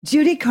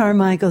Judy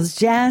Carmichael's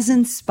Jazz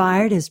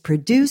Inspired is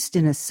produced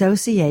in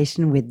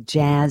association with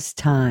Jazz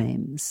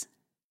Times.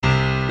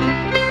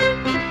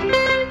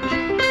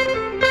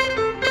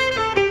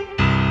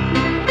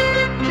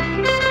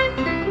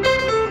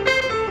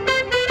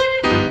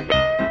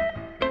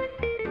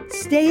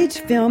 Stage,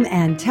 film,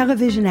 and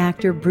television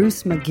actor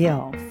Bruce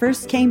McGill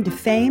first came to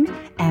fame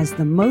as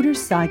the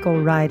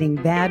motorcycle-riding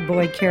bad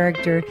boy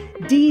character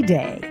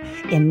D-Day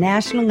in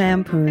National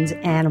Lampoon's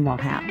Animal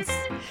House.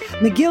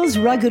 McGill's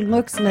rugged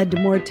looks led to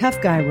more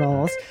tough guy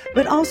roles,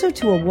 but also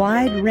to a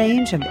wide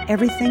range of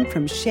everything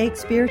from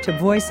Shakespeare to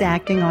voice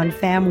acting on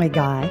Family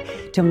Guy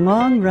to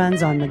long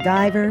runs on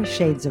MacGyver,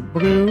 Shades of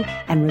Blue,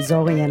 and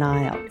Rizzoli and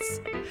Isles.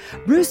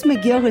 Bruce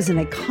McGill is an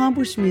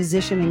accomplished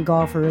musician and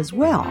golfer as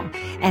well,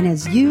 and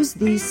has used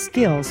these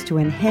skills to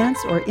enhance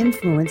or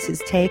influence his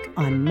take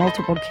on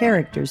multiple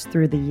characters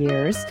through the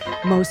years,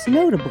 most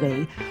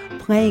notably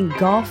playing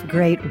golf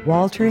great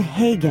Walter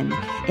Hagen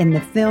in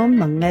the film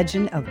The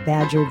Legend of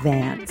Badger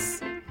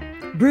Vance.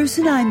 Bruce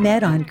and I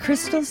met on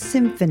Crystal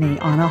Symphony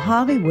on a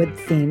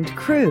Hollywood-themed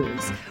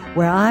cruise,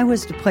 where I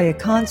was to play a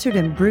concert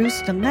and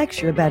Bruce to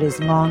lecture about his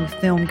long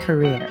film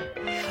career.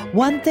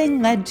 One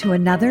thing led to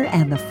another,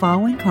 and the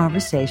following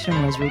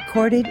conversation was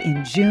recorded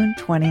in June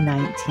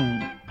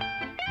 2019.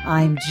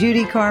 I'm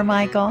Judy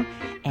Carmichael,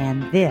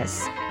 and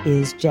this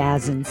is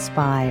Jazz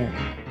Inspired.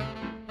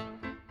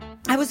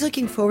 I was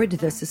looking forward to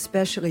this,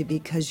 especially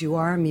because you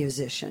are a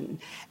musician,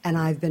 and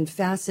I've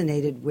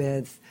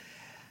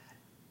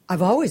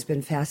always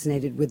been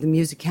fascinated with the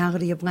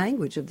musicality of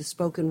language, of the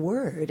spoken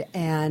word.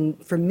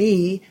 And for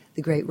me,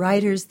 the great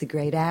writers, the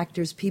great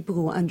actors, people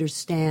who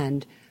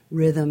understand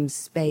rhythm,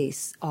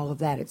 space, all of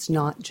that. It's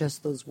not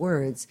just those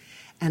words.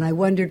 And I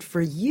wondered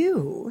for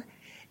you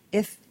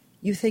if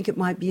you think it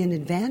might be an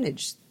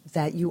advantage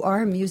that you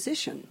are a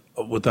musician.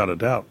 Without a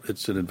doubt,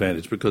 it's an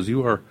advantage because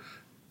you are,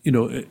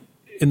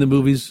 in the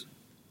movies,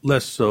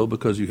 less so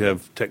because you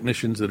have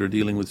technicians that are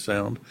dealing with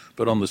sound.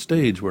 But on the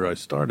stage where I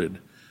started,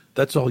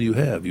 that's all you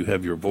have. You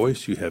have your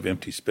voice, you have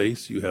empty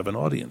space, you have an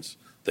audience.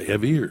 They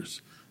have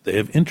ears. They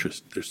have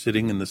interest. They're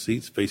sitting in the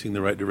seats facing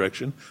the right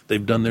direction.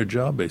 They've done their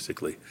job,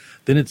 basically.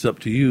 Then it's up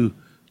to you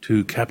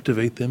to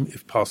captivate them,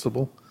 if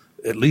possible,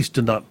 at least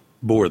to not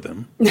bore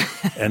them,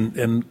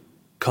 and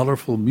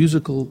colorful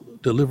musical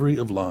delivery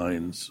of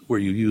lines where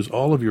you use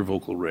all of your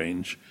vocal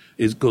range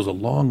goes a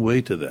long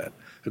way to that.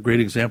 A great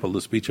example,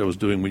 the speech I was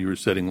doing when you were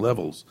setting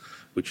levels,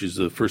 which is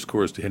the first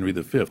chorus to Henry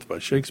V by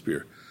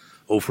Shakespeare.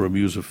 Oh, for a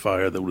muse of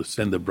fire that would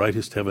ascend the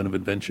brightest heaven of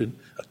invention,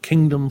 a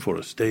kingdom for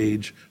a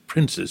stage,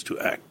 princes to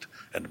act,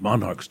 and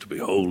monarchs to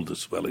behold the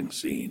swelling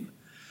scene.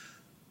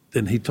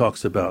 Then he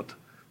talks about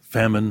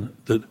famine,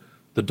 the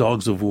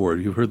dogs of war.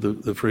 You've heard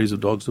the phrase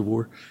of dogs of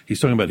war? He's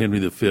talking about Henry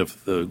V,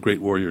 the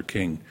great warrior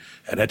king.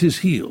 And at his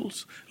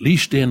heels,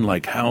 leashed in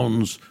like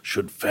hounds,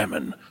 should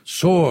famine,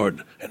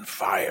 sword, and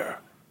fire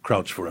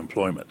crouch for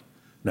employment.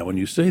 Now, when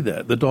you say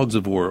that, the dogs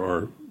of war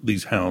are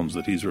these hounds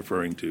that he's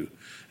referring to.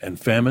 And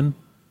famine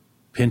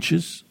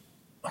pinches,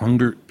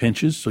 hunger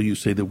pinches, so you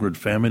say the word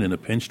famine in a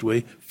pinched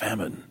way,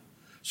 famine.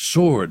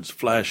 Swords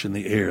flash in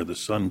the air. The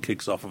sun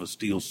kicks off of a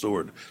steel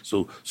sword.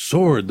 So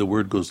sword, the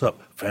word goes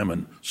up.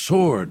 Famine,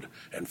 sword,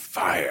 and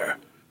fire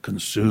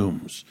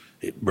consumes.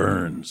 It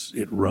burns.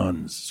 It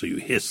runs. So you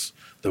hiss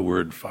the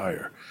word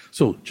fire.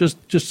 So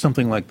just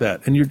something like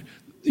that. And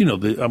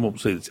I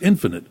won't say it's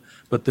infinite,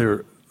 but there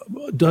are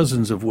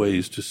dozens of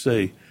ways to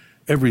say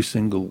every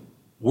single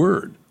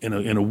word in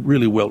a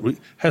really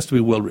has to be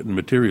well-written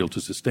material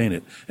to sustain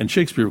it. And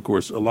Shakespeare, of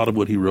course, a lot of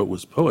what he wrote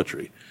was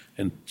poetry.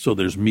 And so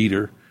there's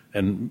meter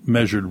and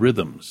measured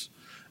rhythms.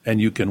 And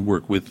you can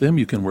work with them,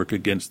 you can work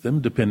against them,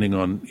 depending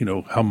on,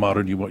 how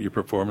modern you want your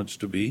performance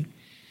to be.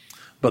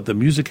 But the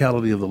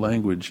musicality of the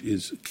language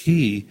is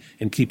key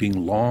in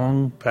keeping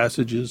long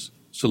passages,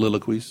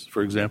 soliloquies,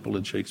 for example,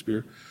 in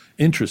Shakespeare,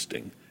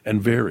 interesting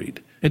and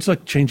varied. It's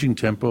like changing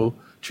tempo,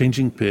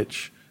 changing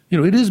pitch.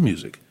 It is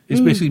music. It's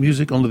basically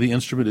music, only the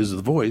instrument is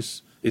the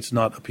voice. It's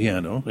not a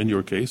piano, in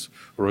your case,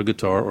 or a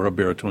guitar, or a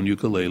baritone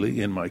ukulele,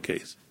 in my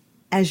case.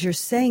 As you're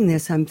saying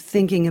this, I'm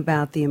thinking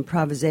about the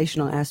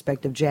improvisational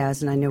aspect of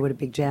jazz, and I know what a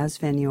big jazz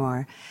fan you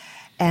are.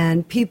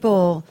 And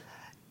people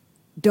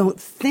don't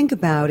think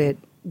about it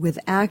with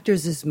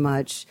actors as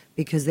much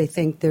because they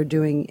think they're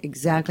doing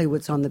exactly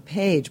what's on the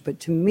page. But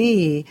to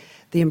me,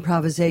 the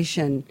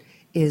improvisation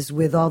is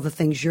with all the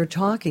things you're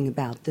talking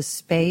about, the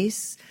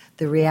space,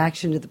 the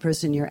reaction to the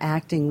person you're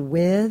acting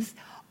with,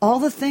 all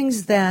the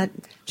things that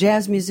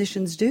jazz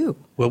musicians do.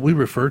 Well, I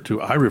refer to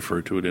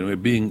it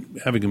anyway,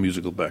 having a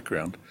musical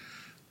background.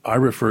 I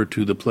refer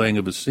to the playing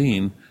of a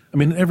scene. I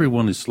mean,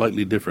 everyone is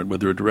slightly different,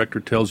 whether a director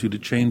tells you to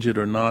change it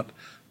or not.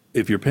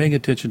 If you're paying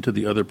attention to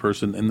the other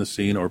person in the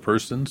scene or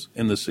persons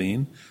in the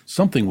scene,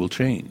 something will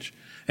change.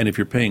 And if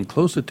you're paying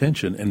close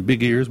attention and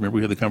big ears, remember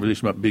we had the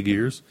conversation about big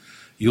ears,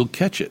 you'll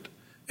catch it.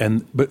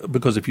 But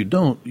because if you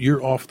don't,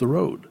 you're off the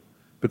road.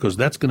 because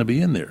that's going to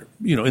be in there.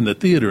 In the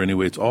theater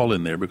anyway, it's all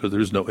in there because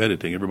there's no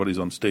editing. Everybody's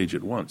on stage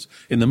at once.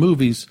 In the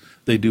movies,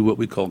 they do what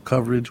we call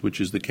coverage, which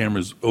is the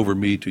camera's over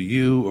me to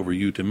you, over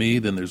you to me.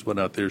 Then there's one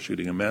out there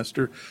shooting a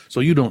master.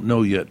 So you don't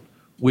know yet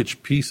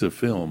which piece of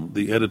film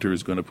the editor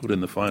is going to put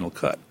in the final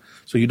cut.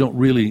 So you don't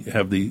really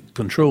have the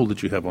control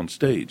that you have on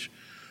stage.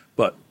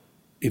 But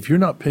if you're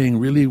not paying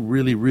really,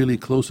 really, really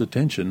close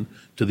attention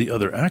to the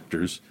other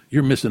actors,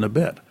 you're missing a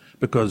bet,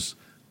 because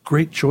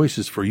great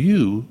choices for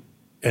you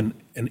and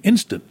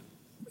instant,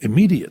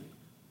 immediate,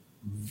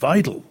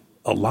 vital,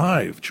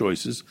 alive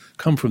choices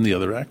come from the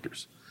other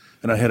actors.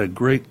 And I had a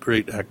great,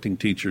 great acting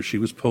teacher. She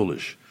was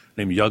Polish,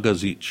 named Jaga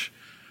Zich.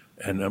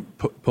 And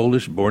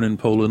Polish, born in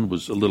Poland,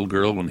 was a little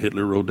girl when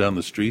Hitler rode down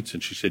the streets,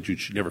 and she said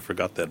she never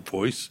forgot that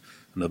voice.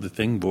 Another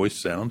thing, voice,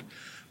 sound.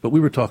 But we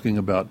were talking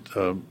about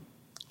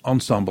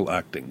ensemble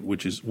acting,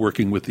 which is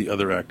working with the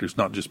other actors,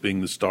 not just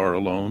being the star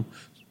alone.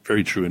 It's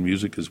very true in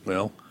music as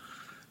well.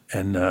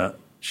 And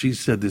she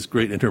said this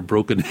great, in her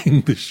broken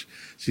English,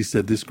 she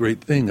said this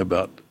great thing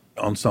about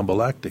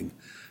ensemble acting.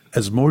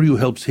 As more you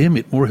helps him,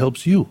 it more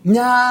helps you.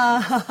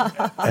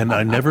 And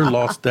I never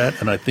lost that,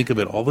 and I think of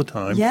it all the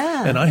time.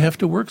 Yeah. And I have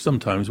to work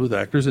sometimes with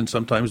actors, and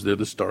sometimes they're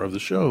the star of the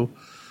show,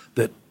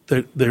 that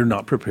they're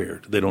not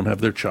prepared. They don't have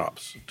their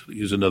chops, to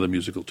use another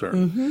musical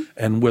term. Mm-hmm.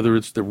 And whether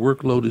it's their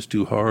workload is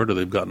too hard or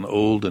they've gotten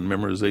old and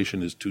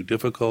memorization is too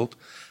difficult,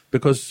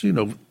 because,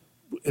 in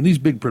these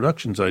big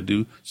productions I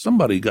do,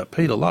 somebody got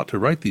paid a lot to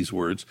write these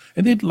words,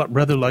 and they'd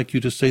rather like you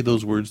to say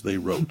those words they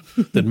wrote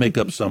than make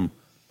up some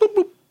boop,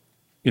 boop,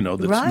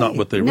 that's right. not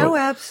what they wrote. No,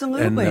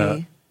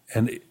 absolutely.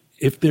 And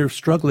if they're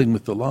struggling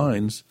with the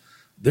lines,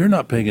 they're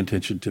not paying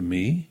attention to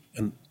me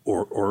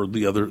or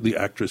the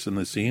actress in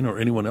the scene or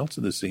anyone else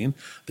in the scene.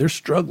 They're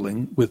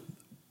struggling with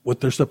what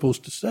they're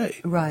supposed to say.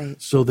 Right.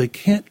 So they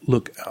can't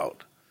look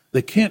out.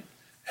 They can't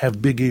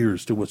have big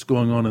ears to what's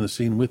going on in the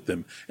scene with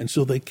them. And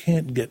so they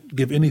can't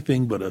give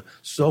anything but a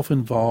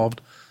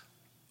self-involved,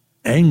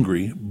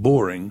 angry,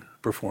 boring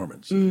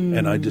performance.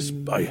 And I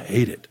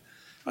hate it.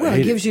 Well,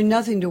 it gives you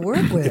nothing to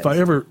work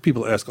with.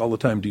 People ask all the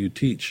time, do you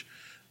teach?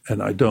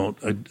 And I don't.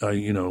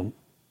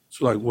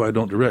 It's like, well, I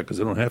don't direct because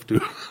I don't have to.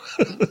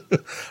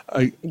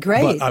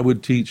 Great. But I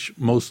would teach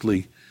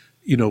mostly,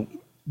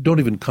 don't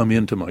even come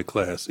into my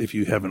class if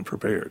you haven't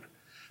prepared,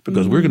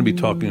 because we're going to be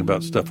talking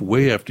about stuff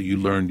way after you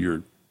learned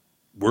your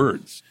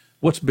words.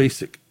 What's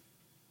basic?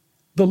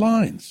 The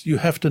lines. You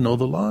have to know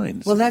the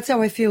lines. Well, that's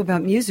how I feel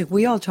about music.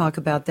 We all talk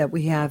about that.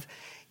 We have,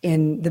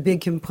 in the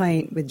big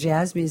complaint with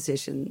jazz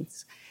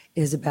musicians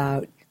is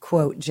about,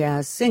 quote,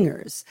 jazz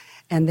singers.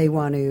 And they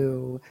want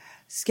to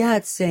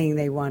scat sing,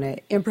 they want to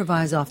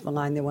improvise off the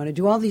line, they want to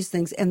do all these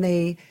things, and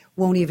they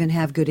won't even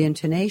have good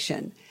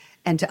intonation.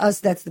 And to us,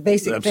 that's the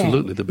basic thing.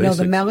 Absolutely, the basic.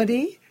 Know the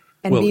melody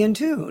and be in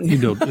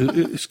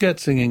tune. Scat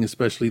singing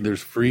especially,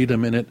 there's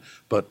freedom in it.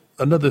 But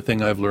another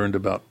thing I've learned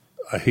about,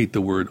 I hate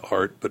the word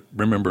art, but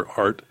remember,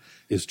 art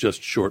is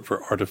just short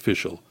for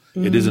artificial.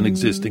 It isn't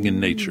existing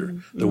in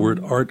nature. The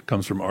word art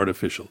comes from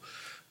artificial.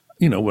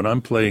 When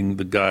I'm playing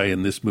the guy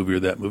in this movie or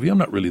that movie, I'm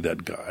not really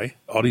that guy.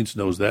 Audience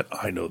knows that.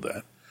 I know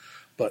that.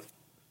 But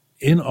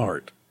in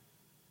art,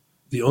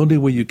 the only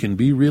way you can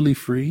be really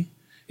free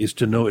is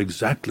to know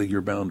exactly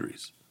your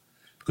boundaries.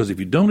 Because if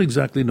you don't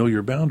exactly know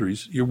your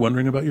boundaries, you're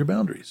wondering about your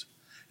boundaries.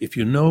 If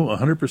you know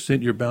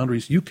 100% your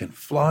boundaries, you can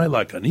fly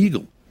like an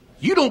eagle.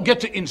 You don't get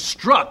to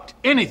instruct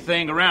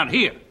anything around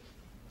here.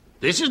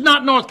 This is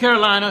not North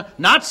Carolina,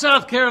 not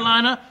South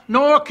Carolina,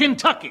 nor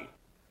Kentucky.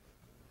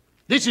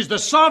 This is the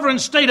sovereign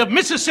state of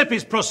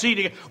Mississippi's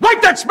proceeding.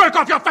 Wipe that smirk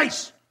off your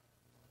face!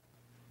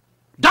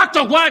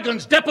 Dr.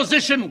 Wagon's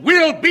deposition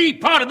will be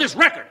part of this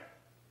record.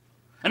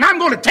 And I'm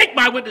going to take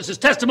my witness's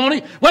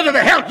testimony whether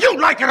the hell you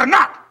like it or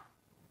not.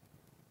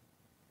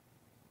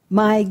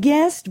 My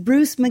guest,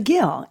 Bruce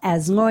McGill,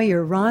 as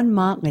lawyer Ron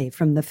Motley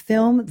from the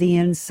film The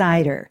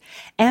Insider,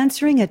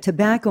 answering a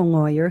tobacco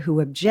lawyer who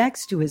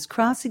objects to his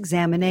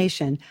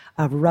cross-examination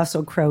of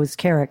Russell Crowe's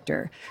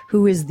character,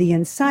 who is the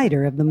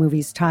insider of the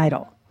movie's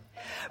title.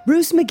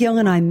 Bruce McGill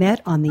and I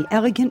met on the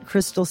Elegant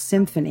Crystal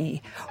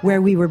Symphony,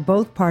 where we were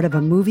both part of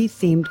a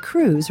movie-themed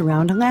cruise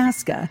around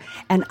Alaska,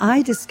 and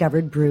I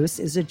discovered Bruce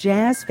is a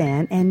jazz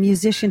fan and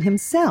musician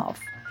himself.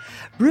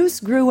 Bruce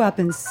grew up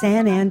in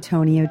San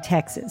Antonio,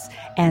 Texas,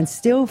 and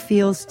still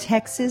feels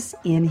Texas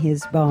in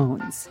his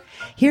bones.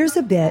 Here's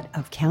a bit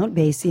of Count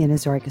Basie and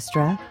his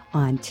orchestra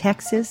on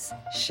Texas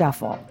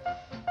Shuffle.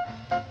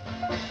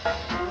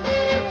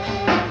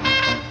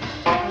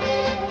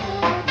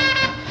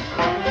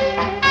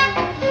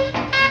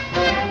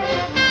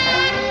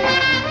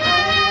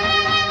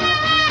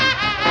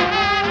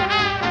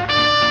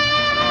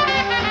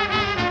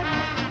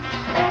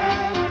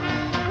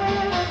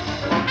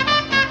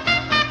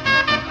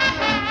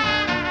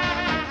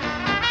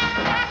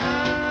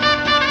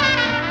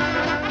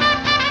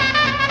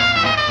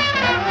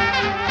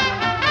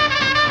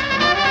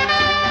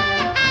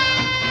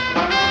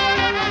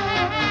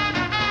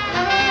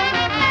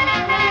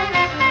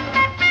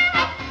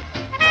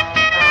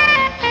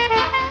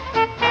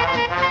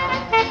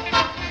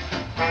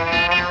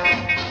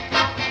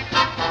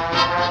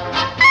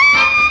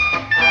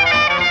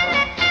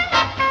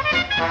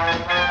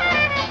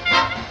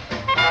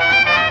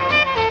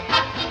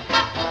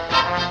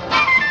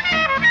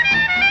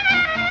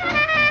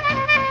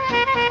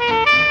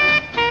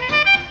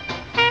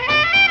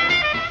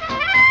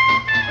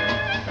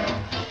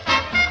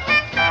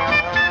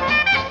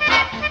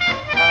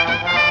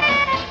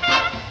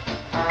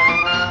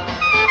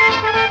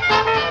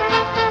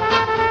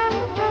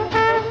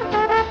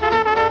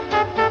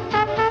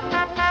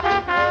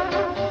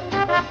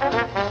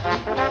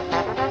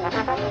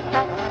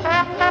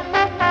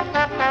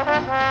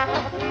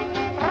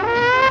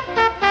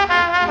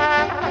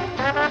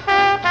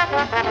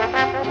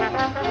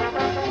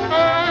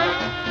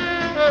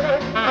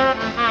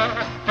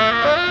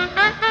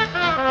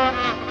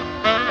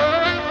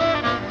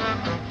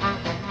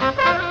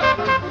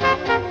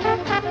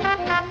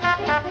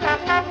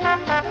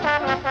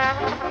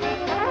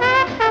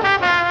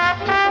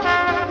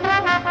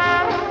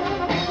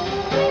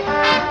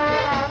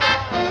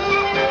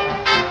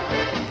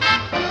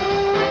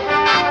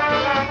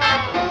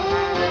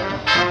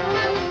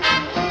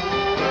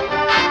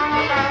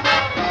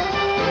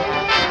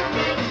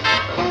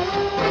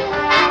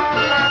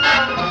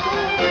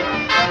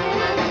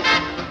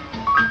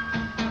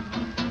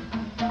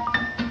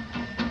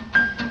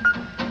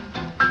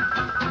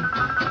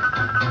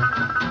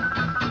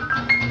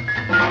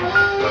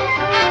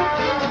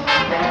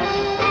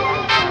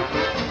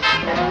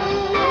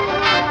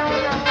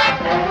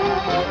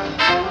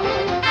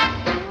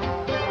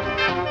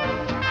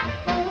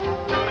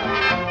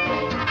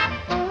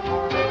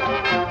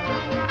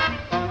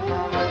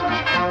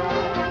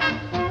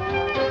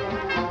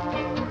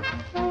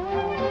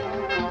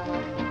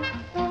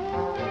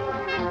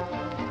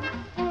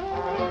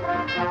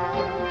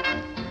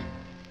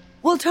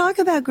 talk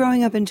about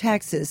growing up in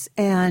Texas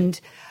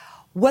and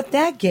what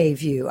that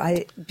gave you.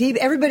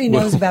 Everybody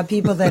knows about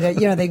people that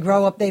they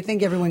grow up. They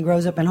think everyone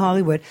grows up in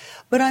Hollywood,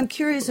 but I'm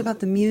curious about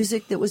the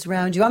music that was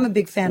around you. I'm a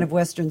big fan of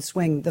Western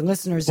swing. The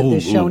listeners of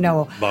this show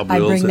know Bob I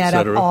Wills, bring that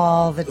up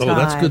all the time. Oh,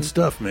 that's good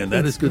stuff, man.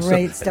 That is good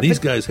great stuff. And these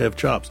guys have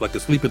chops, like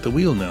Asleep at the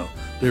Wheel. Now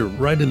they're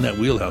right in that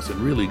wheelhouse and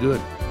really good.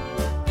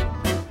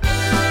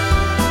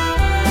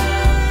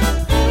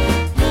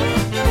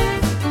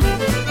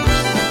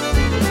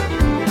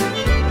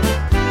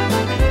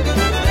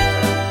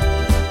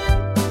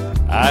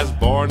 I was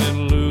born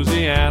in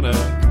Louisiana,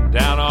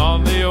 down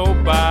on the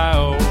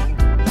Ohio,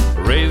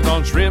 raised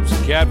on shrimps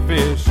and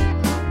catfish,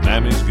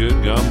 Mammy's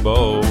good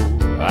gumbo.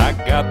 I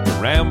got the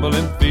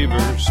rambling fever,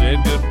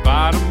 said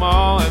goodbye to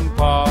Ma and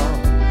Pa.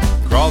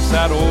 Crossed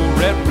that old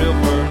Red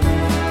River,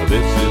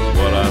 this is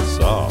what I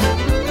saw.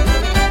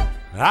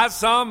 I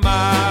saw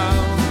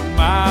miles and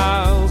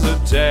miles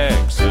of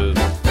Texas,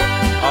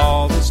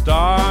 all the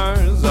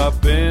stars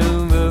up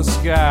in the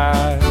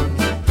sky.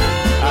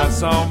 I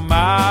saw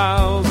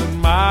miles and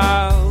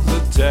miles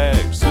of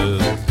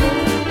Texas,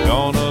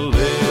 gonna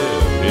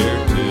live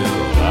here till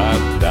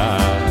I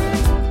die.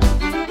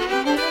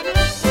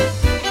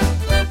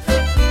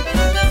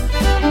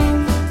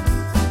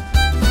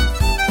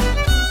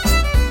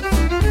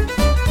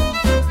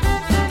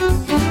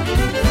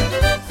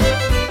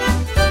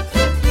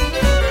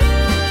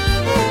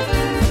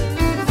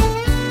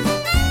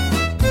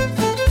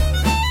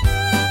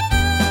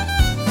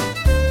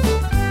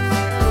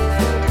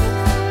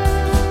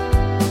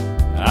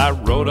 I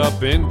rode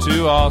up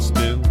into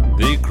Austin,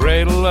 the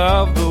cradle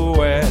of the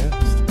West.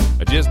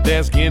 Just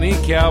ask any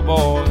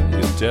cowboy,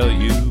 he'll tell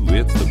you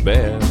it's the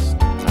best.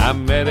 I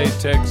met a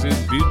Texas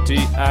beauty,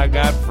 I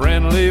got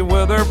friendly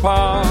with her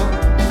pa.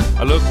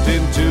 I looked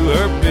into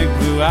her big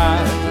blue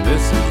eyes, and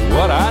this is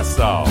what I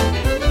saw.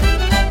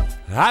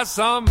 I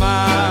saw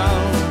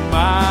miles and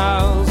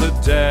miles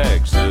of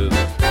Texas,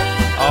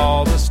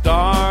 all the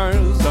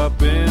stars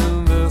up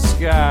in the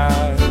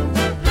sky.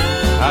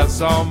 I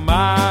saw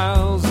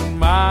miles and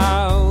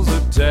miles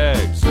of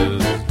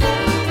Texas,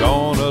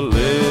 gonna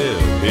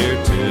live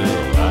here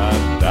till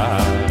I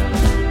die.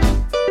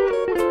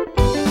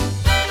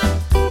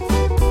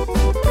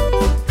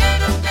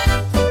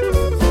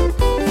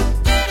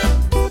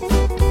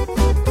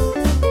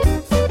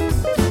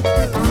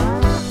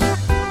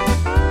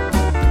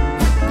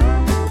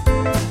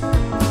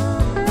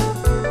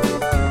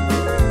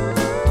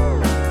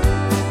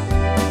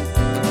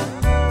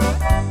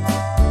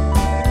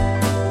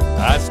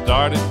 I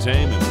started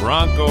taming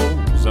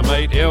broncos, I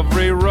made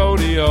every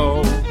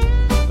rodeo,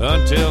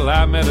 until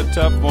I met a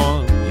tough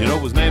one,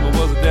 his name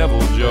was the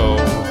Devil Joe.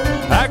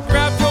 I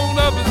grabbed hold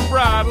of his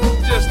bridle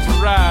just to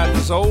ride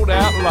this old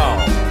outlaw.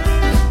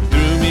 He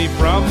threw me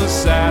from the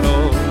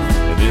saddle,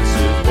 and this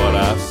is what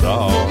I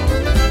saw.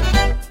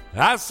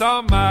 I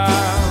saw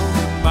miles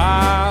and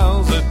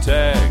miles of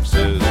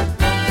Texas,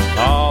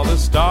 all the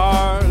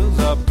stars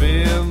up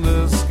in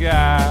the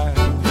sky.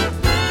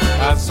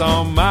 I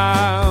saw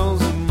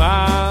miles and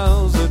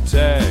miles of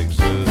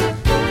Texas,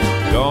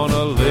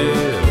 gonna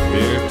live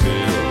here till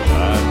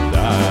I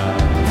die.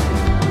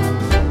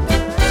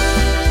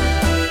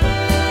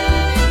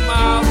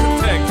 Miles of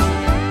Texas,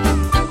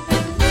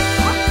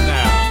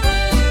 now,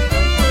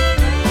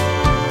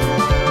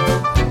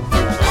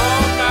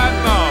 all night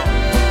long,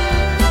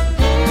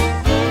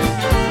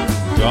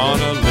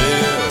 gonna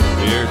live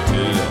here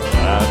till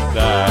I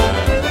die.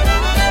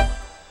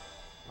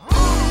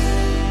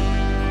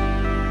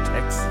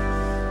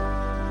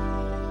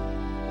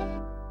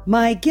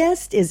 My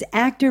guest is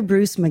actor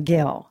Bruce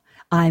McGill.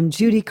 I'm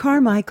Judy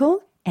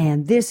Carmichael,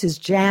 and this is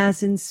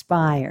Jazz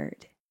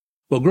Inspired.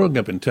 Well, growing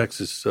up in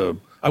Texas,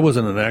 I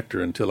wasn't an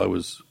actor until I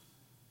was,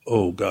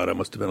 I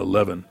must have been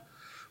 11,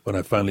 when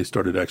I finally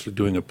started actually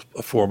doing a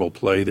formal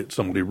play that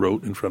somebody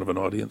wrote in front of an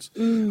audience.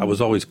 I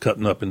was always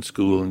cutting up in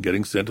school and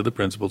getting sent to the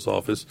principal's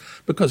office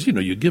because,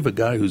 you give a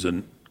guy who's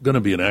going to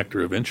be an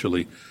actor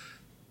eventually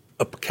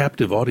a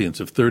captive audience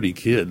of 30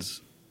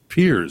 kids,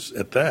 peers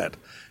at that.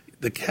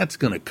 The cat's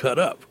going to cut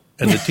up.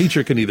 And the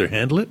teacher can either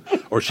handle it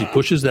or she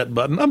pushes that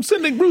button. I'm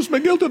sending Bruce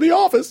McGill to the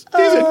office.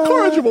 He's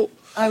incorrigible.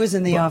 I was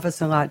in the office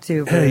a lot,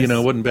 too. Bruce. Hey, it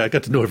wasn't bad. I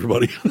got to know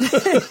everybody.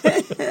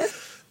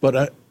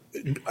 But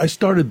I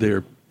started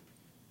there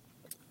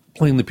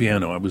playing the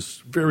piano. I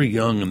was very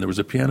young, and there was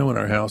a piano in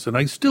our house. And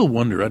I still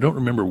wonder, I don't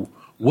remember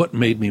what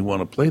made me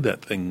want to play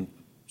that thing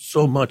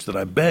so much that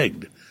I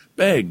begged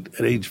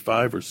at age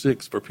 5 or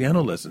 6 for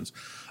piano lessons.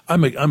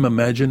 I'm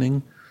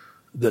imagining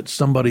that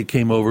somebody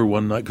came over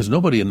one night, because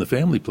nobody in the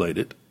family played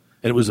it.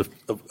 And it was a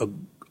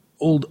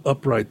old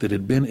upright that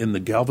had been in the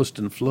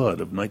Galveston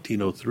flood of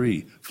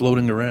 1903,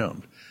 floating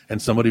around,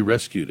 and somebody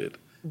rescued it.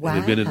 Wow! It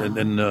had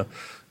been and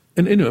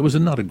it was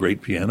not a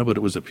great piano, but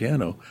it was a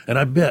piano. And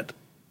I bet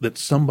that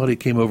somebody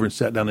came over and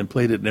sat down and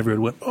played it, and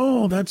everyone went,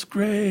 "Oh, that's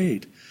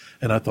great!"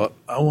 And I thought,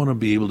 I want to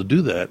be able to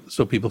do that,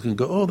 so people can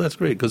go, "Oh, that's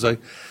great," because and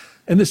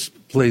this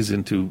plays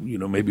into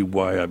maybe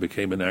why I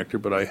became an actor.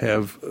 But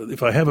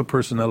if I have a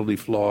personality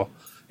flaw,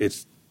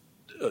 it's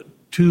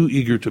too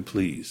eager to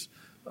please.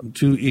 I'm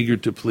too eager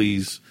to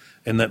please,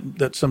 and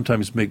that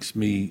sometimes makes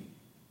me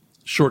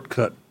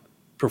shortcut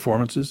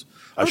performances.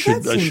 That's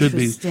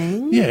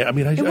interesting. Yeah, I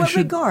mean, in I what should.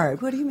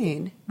 regard? What do you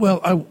mean?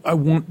 Well, I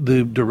want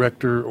the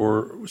director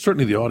or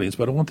certainly the audience,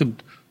 but I want them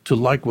to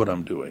like what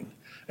I'm doing.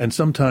 And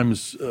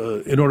sometimes,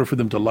 in order for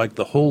them to like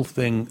the whole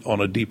thing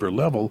on a deeper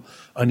level,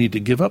 I need to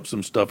give up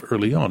some stuff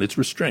early on. It's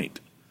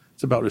restraint.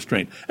 It's about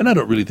restraint. And I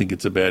don't really think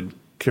it's a bad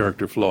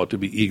character flaw to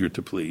be eager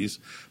to please.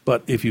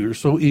 But if you're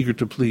so eager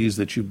to please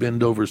that you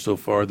bend over so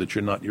far that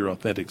you're not your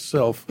authentic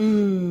self,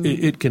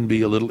 it can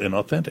be a little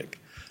inauthentic.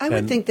 I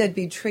would think that'd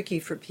be tricky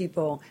for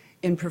people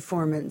in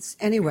performance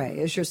anyway,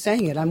 as you're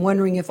saying it. I'm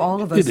wondering if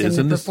all of us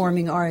in the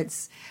performing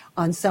arts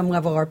on some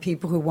level are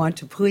people who want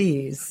to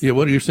please. Yeah,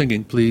 what are you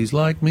singing? Please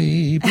like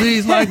me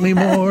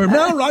more.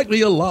 Now like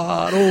me a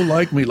lot. Oh,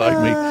 like me.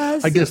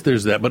 I guess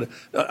there's that, but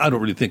I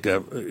don't really think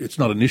it's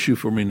not an issue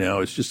for me now.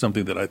 It's just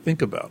something that I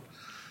think about.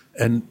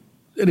 And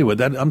anyway,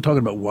 I'm talking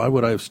about why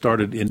would I have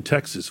started in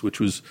Texas, which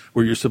was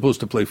where you're supposed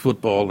to play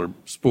football or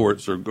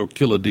sports or go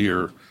kill a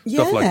deer,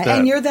 stuff like that. Yeah,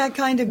 and you're that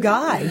kind of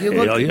guy. You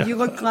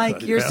look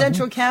like you're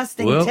central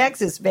casting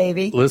Texas,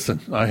 baby.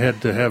 Listen, I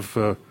had to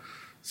have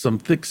some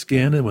thick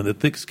skin, and when the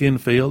thick skin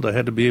failed, I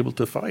had to be able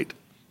to fight.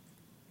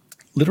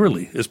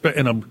 Literally.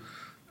 And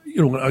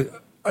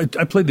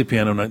I played the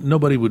piano, and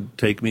nobody would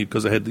take me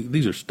because I had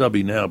these are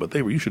stubby now, but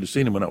you should have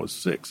seen them when I was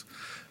 6.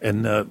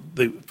 And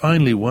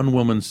finally, one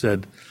woman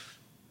said,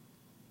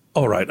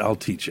 "All right, I'll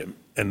teach him."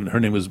 And her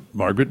name was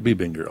Margaret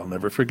Biebinger. I'll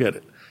never forget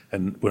it.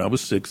 And when I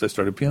was 6, I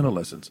started piano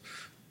lessons.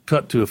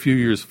 Cut to a few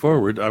years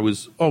forward, I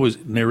was always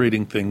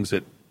narrating things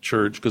at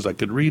church because I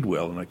could read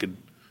well, and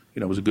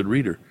I was a good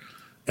reader.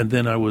 And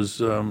then I was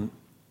in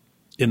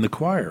the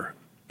choir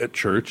at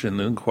church and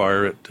then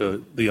choir at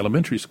the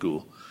elementary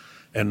school.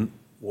 And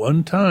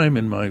one time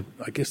in the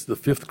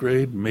 5th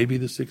grade, maybe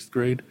the 6th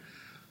grade,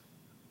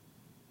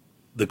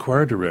 the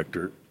choir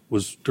director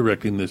was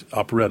directing this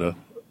operetta,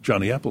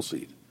 Johnny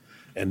Appleseed.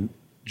 And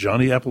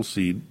Johnny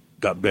Appleseed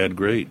got bad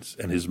grades,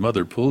 and his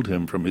mother pulled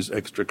him from his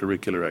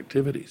extracurricular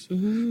activities.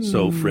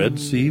 So Fred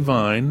C.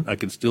 Vine, I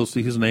can still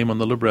see his name on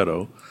the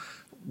libretto,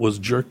 was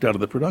jerked out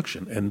of the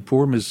production. And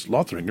poor Miss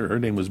Lothringer, her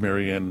name was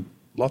Marianne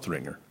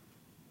Lothringer,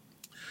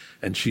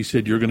 and she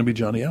said, "You're going to be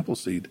Johnny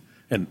Appleseed."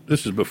 And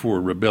this is before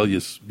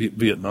rebellious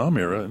Vietnam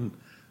era, and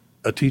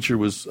a teacher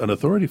was an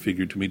authority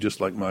figure to me, just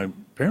like my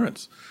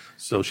parents.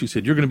 So she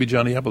said, "You're going to be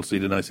Johnny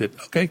Appleseed." And I said,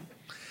 "Okay."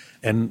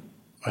 And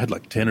I had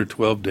like 10 or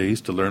 12 days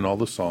to learn all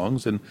the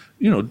songs. And,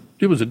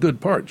 it was a good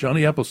part.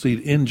 Johnny Appleseed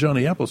in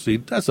Johnny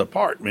Appleseed, that's a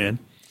part, man.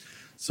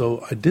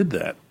 So I did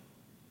that.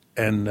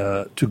 And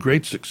to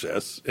great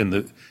success in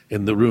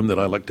the room that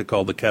I like to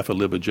call the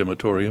Cafaliba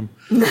Gematorium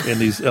in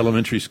these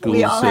elementary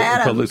schools,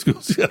 public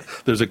schools. Yeah.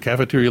 There's a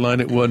cafeteria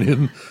line at one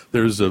end,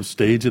 there's a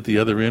stage at the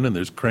other end, and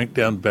there's crank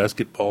down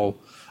basketball.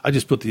 I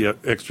just put the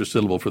extra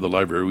syllable for the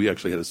library. We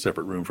actually had a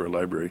separate room for a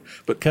library.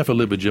 But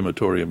Cafaliba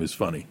Gematorium is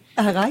funny.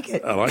 I like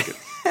it.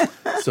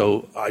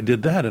 So I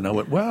did that, and I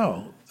went,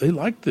 wow, they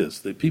like this.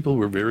 The people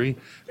were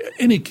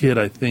any kid,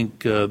 I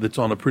think, that's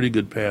on a pretty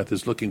good path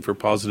is looking for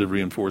positive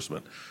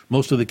reinforcement.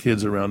 Most of the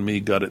kids around me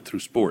got it through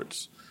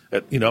sports.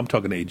 I'm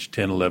talking age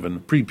 10,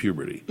 11,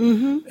 pre-puberty.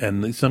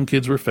 And some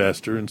kids were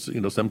faster, and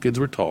some kids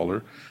were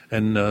taller,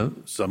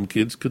 and some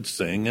kids could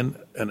sing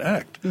and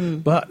act.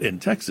 But in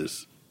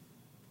Texas,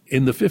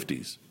 in the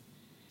 50s,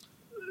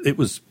 it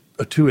was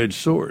a two-edged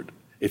sword.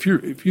 If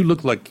you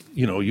look like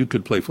you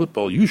could play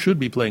football, you should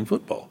be playing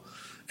football.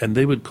 And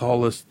they would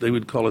call us,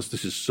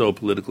 this is so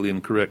politically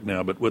incorrect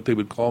now, but what they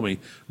would call me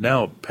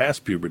now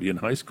past puberty in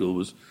high school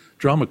was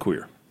drama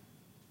queer.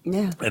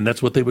 Yeah. And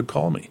that's what they would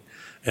call me.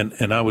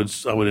 And I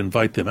would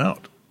invite them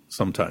out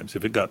sometimes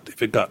if it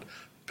got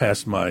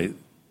past my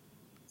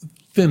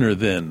thinner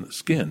than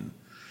skin.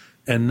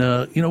 And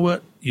you know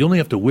what? You only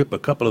have to whip a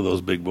couple of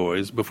those big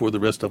boys before the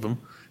rest of them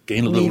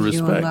gain a little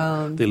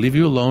respect. They leave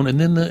you alone, and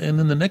then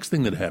the next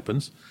thing that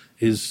happens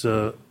is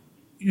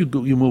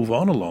you move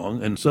on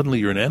along, and suddenly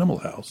you're in Animal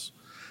House,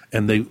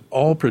 and they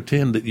all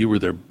pretend that you were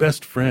their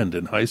best friend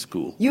in high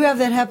school. You have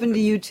that happen to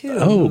you too.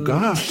 Oh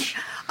gosh!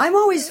 I'm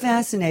always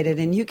fascinated,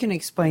 and you can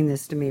explain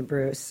this to me,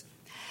 Bruce,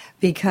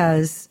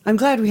 because I'm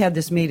glad we had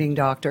this meeting,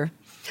 Doctor.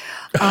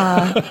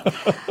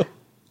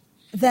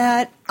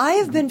 That I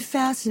have been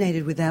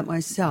fascinated with that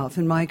myself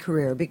in my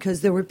career,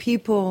 because there were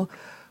people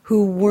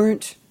who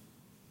weren't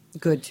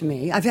good to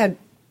me. I've had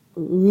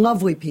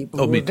lovely people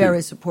who were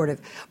very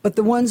supportive, but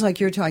the ones like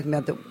you're talking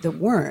about that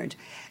weren't.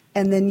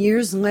 And then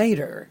years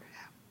later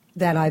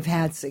that I've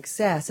had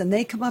success, and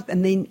they come up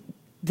and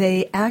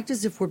they act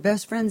as if we're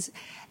best friends.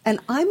 And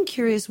I'm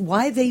curious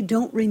why they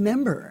don't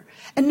remember.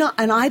 And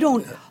I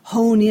don't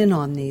hone in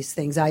on these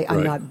things.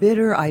 I'm not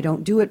bitter. I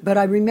don't do it. But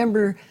I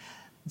remember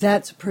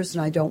that's a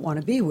person I don't want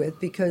to be with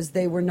because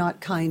they were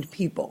not kind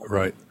people.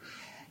 Right.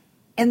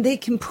 And they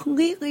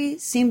completely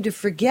seem to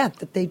forget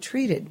that they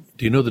treated.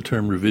 Do you know the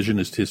term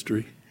revisionist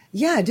history?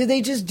 Yeah. Do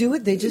they just do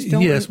it? They just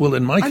don't? Yes. Well,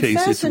 in my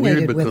case, it's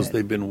weird because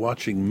they've been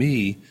watching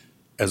me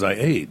as I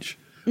age.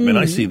 I mean,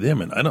 I see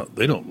them, and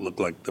they don't look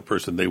like the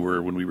person they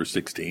were when we were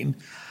 16.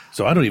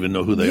 So I don't even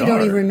know who they are. You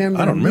don't even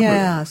remember. I don't remember.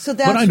 Yeah, so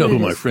that's but I know what who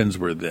it my is. friends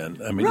were then.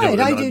 I mean, Right,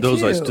 I do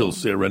those I too.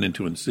 still run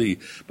into and see.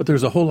 But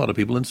there's a whole lot of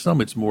people, and some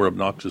it's more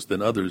obnoxious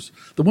than others.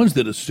 The ones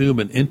that assume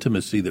an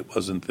intimacy that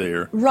wasn't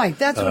there. Right,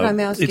 that's what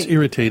I'm asking. It's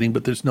irritating,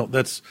 but there's no.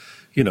 That's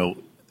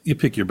you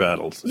pick your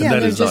battles. Yeah, and that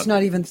they're is just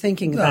not even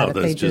thinking about it.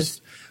 that's They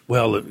just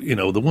well,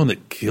 the one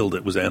that killed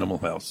it was Animal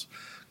House,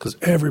 because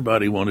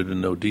everybody wanted to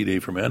know D-Day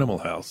from Animal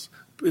House.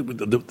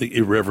 The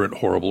irreverent,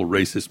 horrible,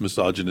 racist,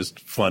 misogynist,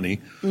 funny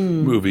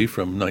movie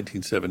from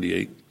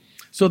 1978.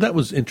 So that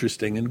was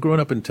interesting. And growing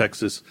up in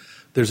Texas,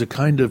 there's a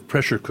kind of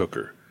pressure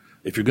cooker.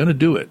 If you're going to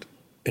do it,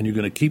 and you're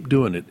going to keep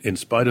doing it, in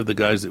spite of the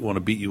guys that want to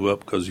beat you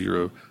up because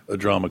you're a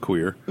drama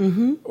queer,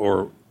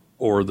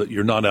 or that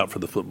you're not out for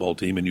the football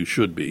team and you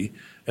should be,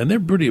 and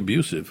they're pretty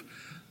abusive.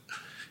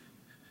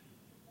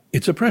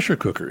 It's a pressure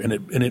cooker, and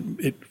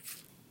it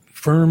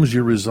firms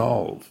your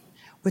resolve.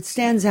 What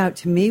stands out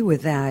to me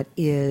with that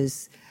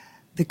is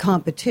the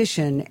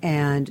competition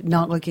and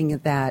not looking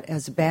at that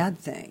as a bad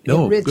thing.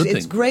 No, good thing.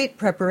 It's great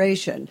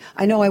preparation.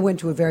 I know I went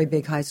to a very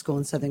big high school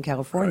in Southern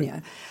California,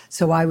 Right.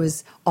 so I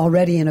was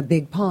already in a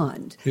big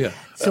pond. Yeah,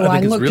 So I I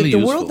think it's looked really at the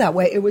useful. world that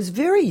way. It was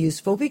very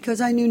useful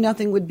because I knew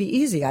nothing would be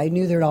easy. I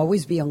knew there'd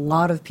always be a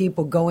lot of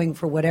people going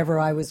for whatever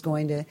I was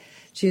going to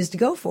choose to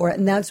go for.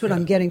 And that's what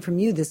I'm getting from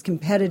you, this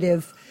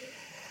competitive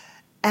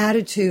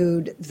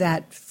attitude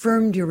that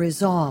firmed your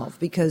resolve,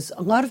 because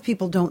a lot of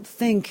people don't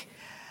think,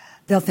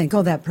 they'll think,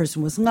 oh, that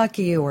person was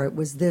lucky, or it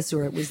was this,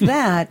 or it was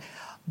that,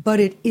 but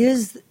it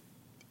is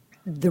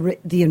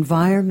the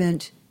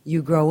environment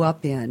you grow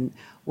up in,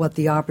 what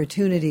the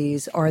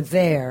opportunities are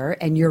there,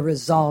 and your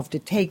resolve to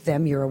take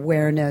them, your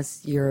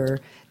awareness, your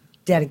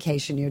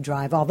dedication, your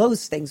drive, all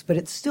those things, but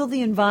it's still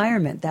the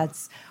environment.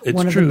 That's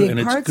one of the big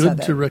and parts it's good of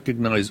it. to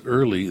recognize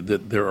early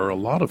that there are a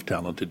lot of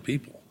talented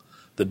people.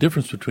 The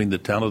difference between the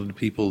talented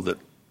people,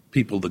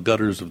 the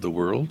gutters of the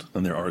world,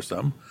 and there are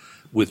some,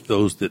 with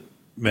those that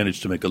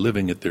manage to make a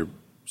living at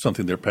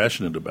something they're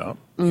passionate about,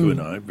 you and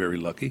I, very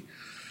lucky,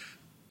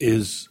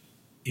 is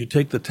you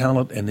take the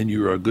talent and then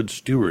you're a good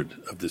steward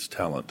of this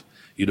talent.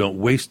 You don't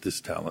waste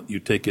this talent. You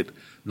take it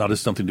not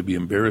as something to be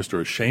embarrassed or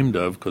ashamed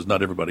of, because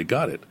not everybody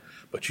got it,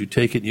 but you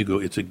take it and you go,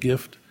 it's a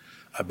gift.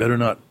 I better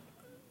not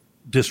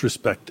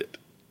disrespect it.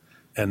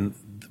 And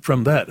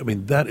from that, I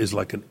mean, that is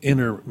like an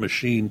inner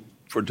machine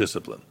for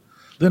discipline.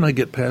 Then I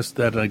get past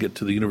that and I get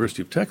to the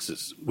University of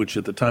Texas, which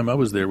at the time I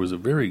was there was a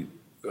very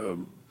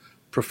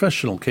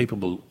professional,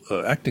 capable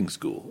acting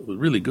school. It was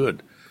really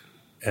good.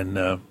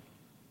 And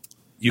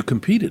you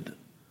competed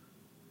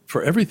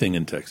for everything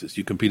in Texas.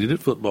 You competed at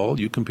football,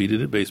 you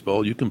competed at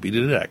baseball, you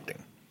competed at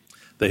acting.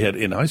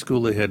 In high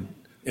school, they had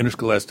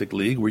interscholastic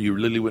league where you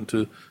really went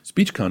to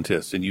speech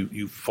contests and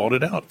you fought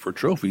it out for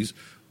trophies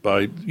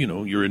by,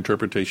 your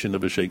interpretation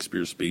of a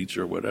Shakespeare speech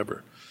or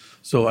whatever.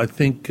 So I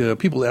think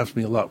people ask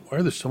me a lot, why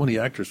are there so many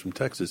actors from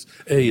Texas?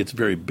 A, it's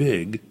very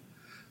big.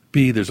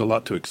 B, there's a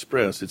lot to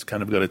express. It's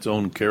kind of got its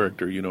own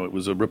character. It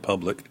was a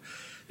republic.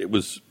 It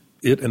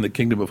and the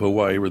Kingdom of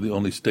Hawaii were the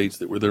only states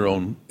that were their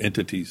own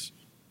entities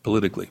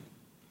politically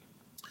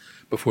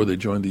before they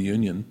joined the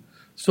Union.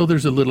 So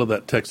there's a little of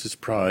that Texas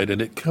pride,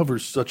 and it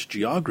covers such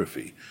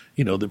geography.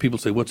 That people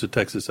say, what's a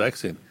Texas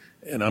accent?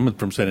 And I'm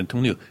from San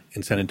Antonio.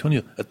 In San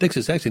Antonio, a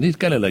Texas accent is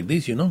kind of like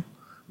this,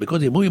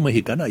 because it's muy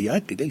mexicana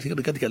allá, que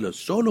habla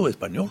solo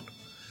español.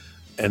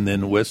 And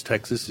then West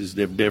Texas is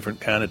a different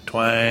kind of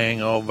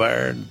twang over,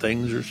 and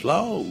things are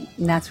slow.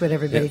 And that's what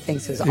everybody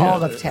thinks is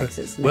all of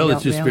Texas. And Well, they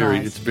it's don't just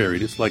realize. it's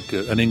varied. It's like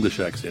an English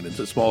accent. It's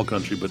a small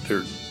country, but there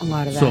are A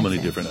lot of so many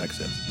accents. different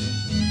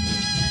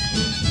accents.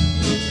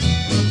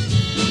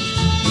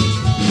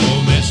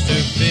 Oh, Mr.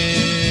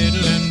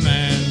 Fiddlin'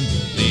 Man,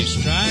 please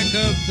strike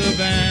up the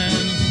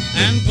band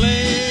and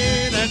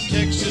play that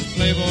Texas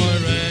Playboy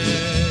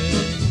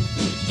rag.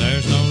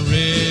 There's no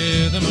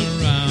rhythm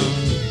around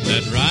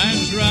that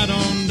rides right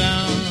on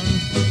down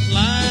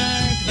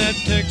like that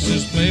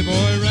Texas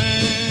Playboy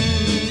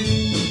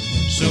rag.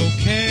 So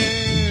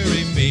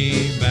carry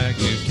me back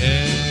to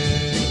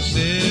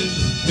Texas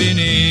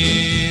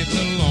beneath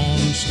the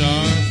Lone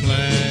Star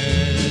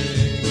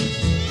flag.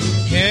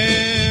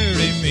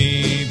 Carry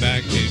me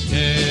back to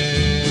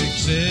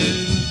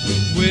Texas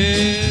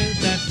with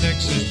that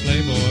Texas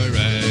Playboy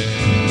rag.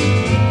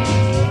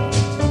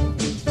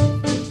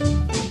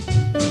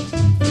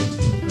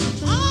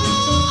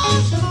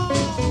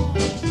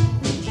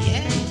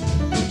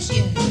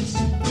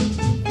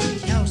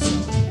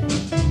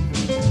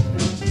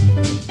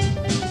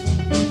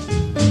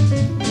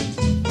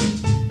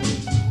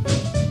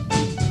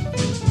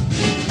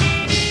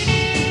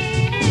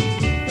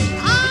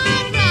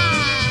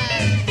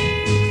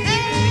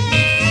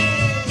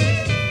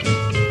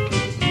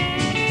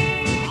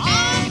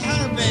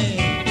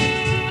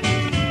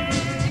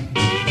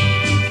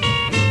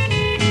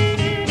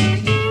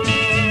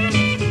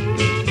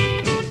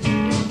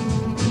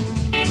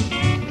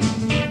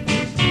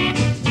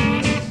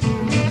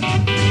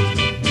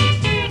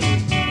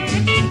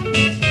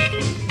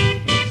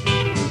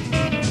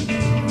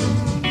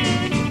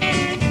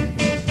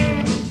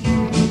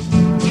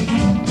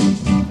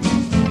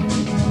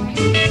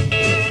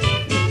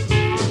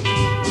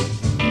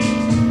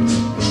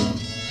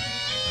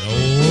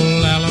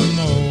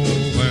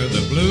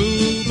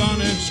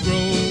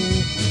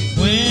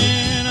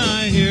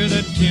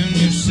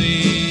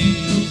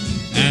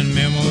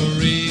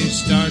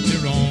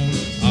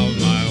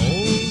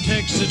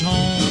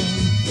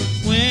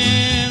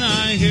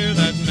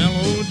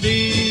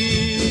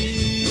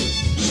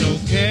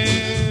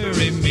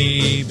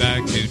 me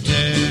back to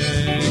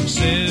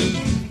Texas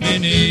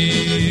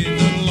beneath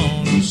the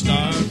Lone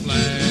Star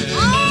flag.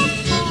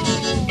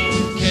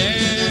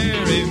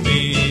 Carry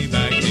me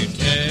back to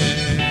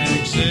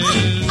Texas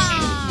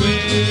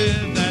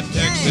with that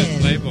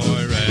Texas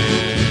Playboy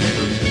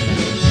rag.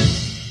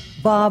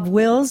 Bob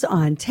Wills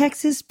on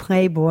Texas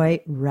Playboy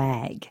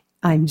Rag.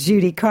 I'm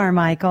Judy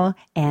Carmichael,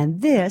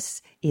 and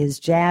this is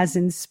Jazz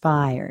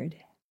Inspired.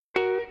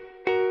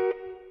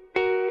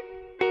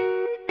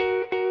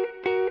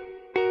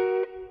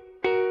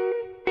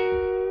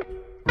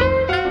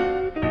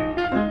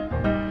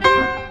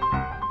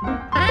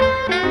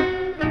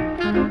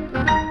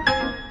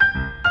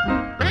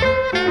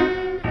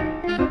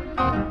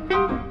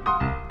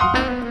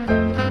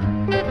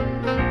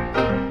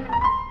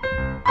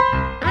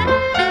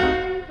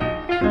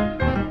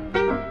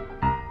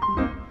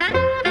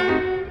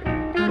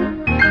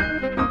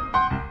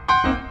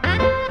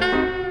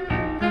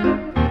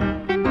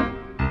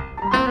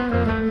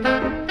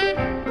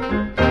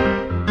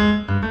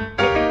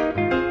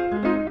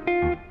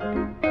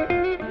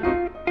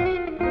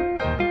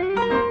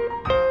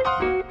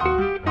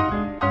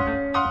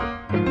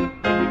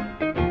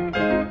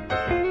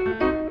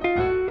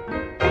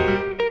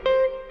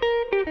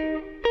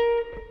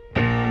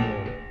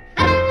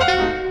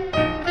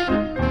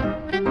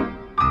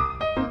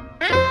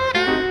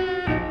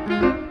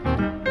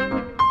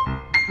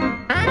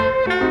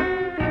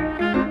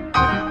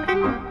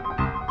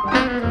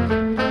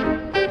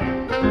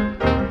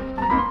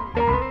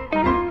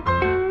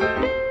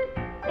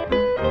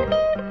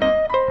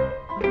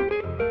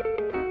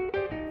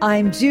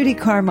 I'm Judy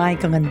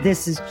Carmichael, and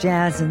this is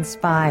Jazz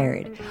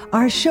Inspired.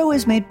 Our show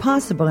is made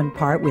possible in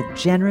part with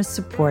generous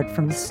support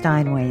from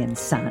Steinway &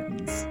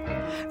 Sons.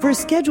 For a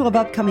schedule of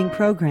upcoming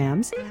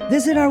programs,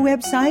 visit our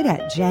website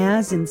at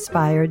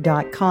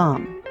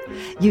jazzinspired.com.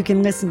 You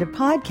can listen to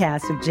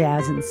podcasts of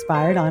Jazz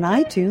Inspired on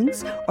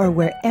iTunes or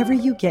wherever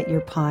you get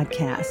your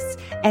podcasts,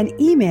 and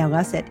email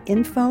us at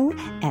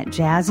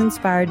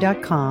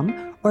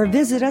info@jazzinspired.com or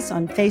visit us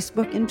on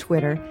Facebook and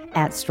Twitter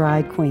at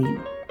Stride Queen.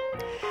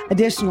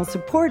 Additional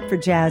support for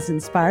Jazz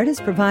Inspired is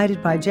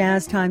provided by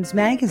Jazz Times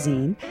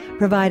Magazine,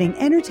 providing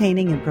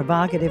entertaining and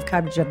provocative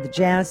coverage of the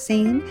jazz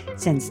scene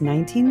since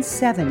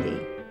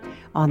 1970.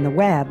 On the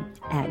web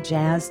at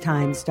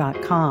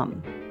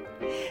jazztimes.com.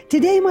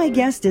 Today my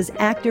guest is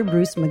actor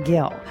Bruce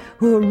McGill,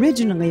 who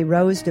originally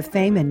rose to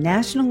fame in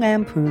National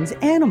Lampoon's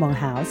Animal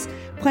House,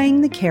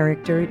 playing the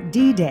character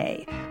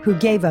D-Day, who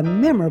gave a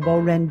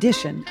memorable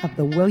rendition of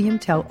the William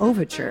Tell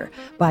Overture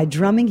by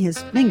drumming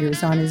his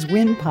fingers on his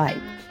windpipe.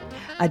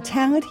 A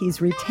talent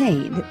he's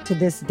retained to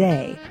this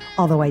day,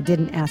 although I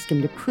didn't ask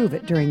him to prove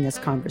it during this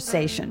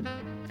conversation.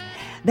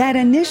 That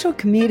initial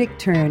comedic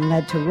turn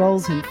led to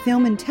roles in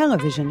film and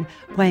television,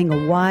 playing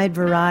a wide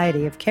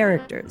variety of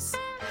characters.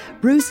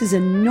 Bruce is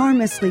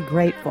enormously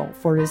grateful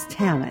for his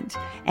talent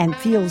and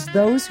feels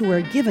those who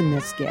are given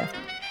this gift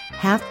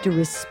have to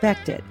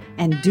respect it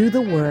and do the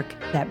work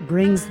that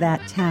brings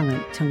that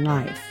talent to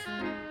life.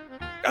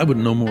 I would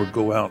no more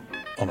go out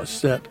on a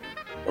set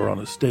or on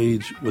a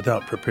stage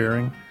without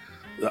preparing.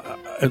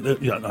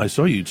 I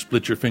saw you'd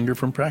split your finger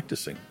from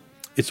practicing.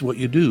 It's what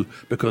you do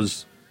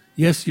because,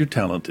 yes, you're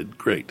talented,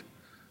 great.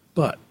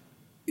 But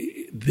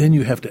then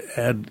you have to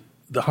add,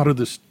 the hotter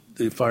the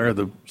fire,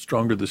 the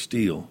stronger the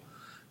steel.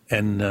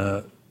 And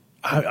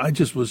I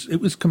just was, it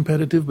was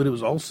competitive, but it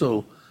was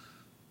also,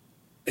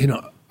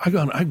 I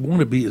want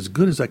to be as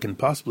good as I can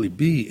possibly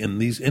be in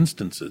these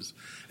instances.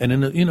 And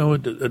in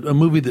a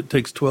movie that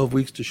takes 12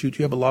 weeks to shoot,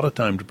 you have a lot of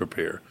time to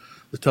prepare.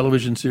 The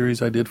television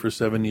series I did for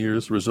 7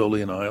 years,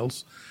 Rizzoli and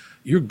Isles,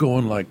 you're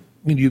going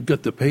you've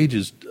got the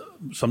pages.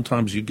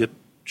 Sometimes you get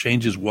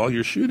changes while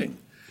you're shooting.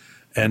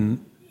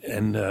 And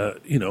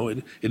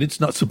it's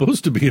not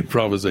supposed to be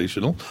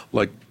improvisational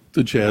like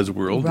the jazz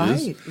world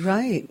is.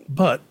 Right.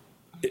 But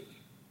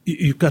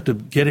you've got to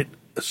get it,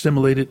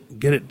 assimilate it,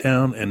 get it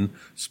down, and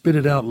spit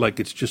it out like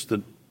it's just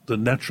the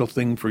natural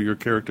thing for your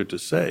character to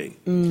say.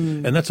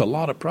 And that's a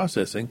lot of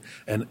processing.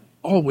 And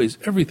always,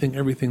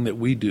 everything that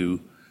we do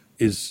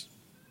is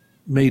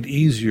made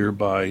easier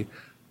by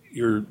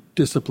your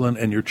discipline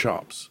and your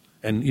chops.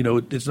 And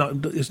it's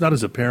not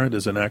as apparent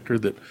as an actor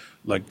that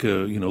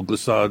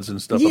glissades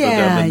and stuff up and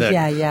down the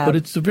neck. Yeah. But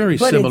it's a very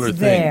similar it's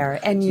thing.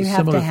 There, and you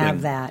have to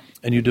have that.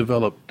 And you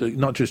develop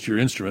not just your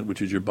instrument,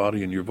 which is your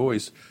body and your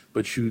voice,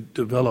 but you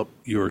develop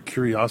your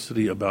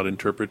curiosity about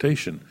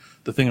interpretation.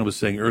 The thing I was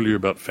saying earlier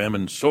about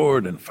famine,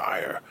 sword, and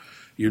fire.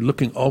 You're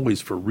looking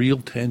always for real,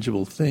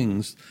 tangible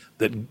things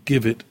that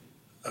give it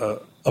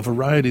a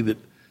variety that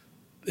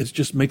it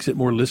just makes it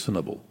more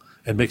listenable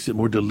and makes it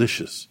more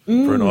delicious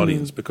for an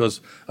audience.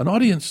 Because an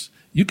audience,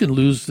 you can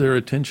lose their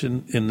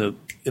attention in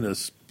a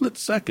split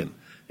second.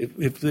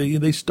 If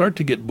they start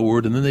to get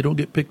bored and then they don't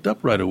get picked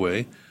up right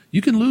away,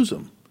 you can lose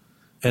them.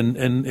 And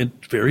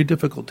it's very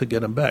difficult to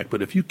get them back.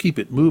 But if you keep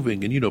it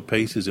moving, and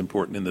pace is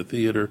important in the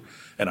theater,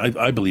 and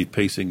I believe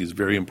pacing is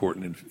very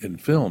important in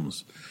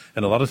films.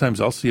 And a lot of times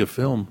I'll see a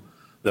film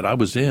that I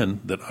was in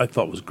that I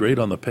thought was great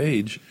on the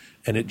page,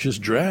 and it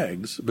just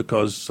drags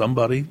because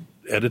somebody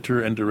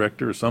editor and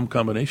director, or some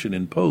combination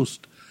in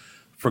post,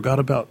 forgot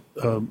about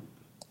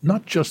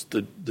not just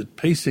the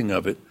pacing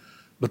of it,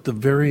 but the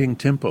varying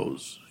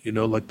tempos.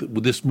 Like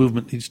this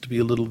movement needs to be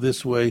a little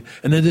this way,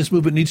 and then this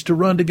movement needs to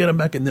run to get them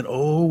back, and then,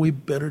 we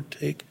better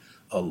take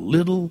a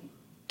little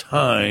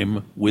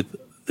time with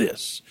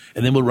this,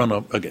 and then we'll run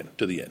up again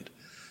to the end.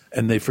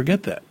 And they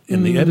forget that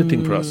in the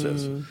editing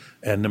process.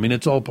 And,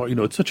 it's all part,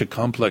 it's such a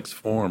complex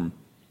form.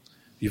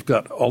 You've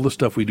got all the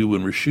stuff we do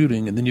when we're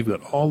shooting, and then you've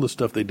got all the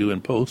stuff they do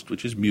in post,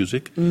 which is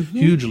music,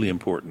 hugely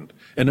important.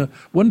 And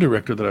one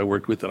director that I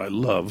worked with that I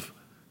love,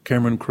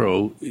 Cameron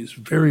Crowe, is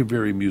very,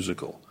 very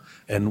musical.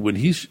 And when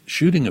he's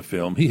shooting a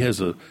film,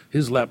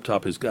 his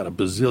laptop has got a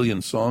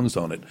bazillion songs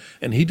on it,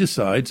 and he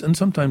decides, and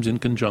sometimes in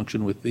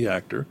conjunction with the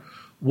actor,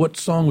 what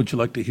song would you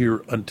like to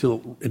hear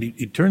until, and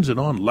he turns it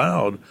on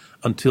loud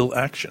until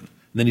action.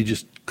 And then he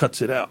just cuts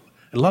it out.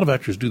 And a lot of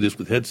actors do this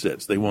with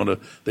headsets.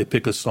 They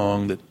pick a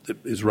song that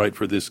is right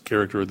for this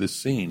character or this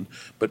scene.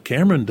 But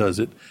Cameron does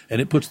it, and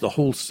it puts the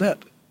whole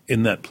set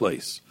in that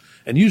place.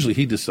 And usually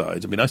he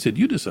decides. I said,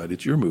 you decide,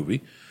 it's your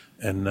movie.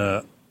 And,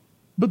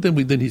 but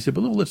then he said,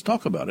 well, let's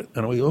talk about it.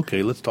 And I went,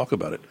 okay, let's talk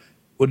about it.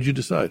 What did you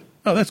decide?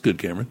 Oh, that's good,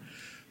 Cameron.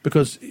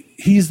 Because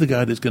he's the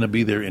guy that's going to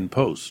be there in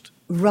post.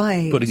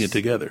 Right. Putting it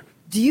together.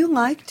 Do you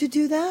like to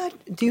do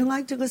that? Do you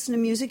like to listen to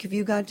music? Have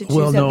you got to choose that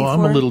before? Well, no,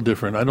 I'm a little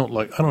different. I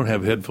don't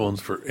have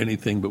headphones for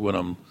anything but when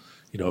I'm,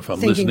 if I'm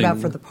thinking listening. about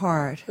for the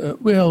part.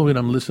 When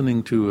I'm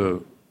listening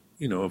to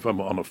if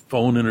I'm on a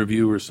phone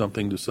interview or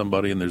something to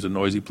somebody and there's a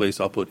noisy place,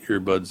 I'll put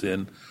earbuds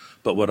in.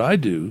 But what I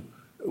do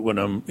when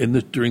I'm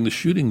during the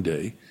shooting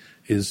day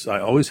is I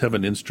always have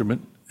an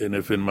instrument. And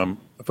if I'm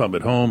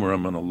at home or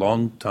I'm on a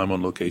long time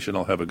on location,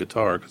 I'll have a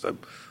guitar because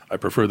I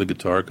prefer the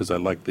guitar because I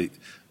like the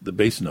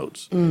bass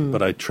notes.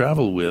 But I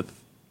travel with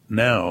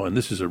now, and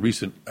this is a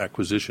recent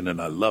acquisition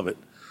and I love it,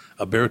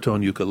 a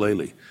baritone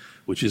ukulele,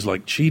 which is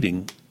like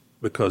cheating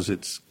because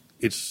it's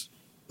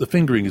the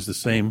fingering is the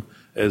same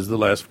as the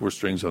last four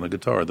strings on a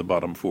guitar, the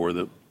bottom four,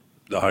 the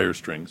higher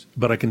strings.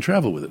 But I can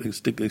travel with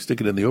it. They stick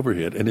it in the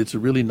overhead, and it's a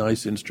really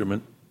nice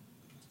instrument.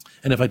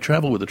 And if I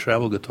travel with a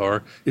travel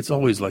guitar, it's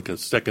always like a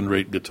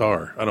second-rate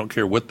guitar. I don't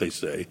care what they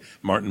say.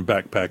 Martin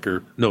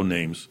Backpacker, no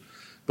names.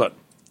 But,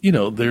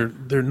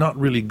 they're not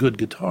really good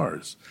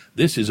guitars.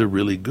 This is a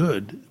really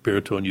good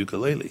baritone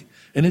ukulele.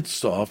 And it's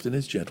soft and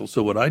it's gentle.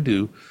 So what I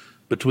do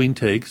between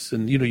takes,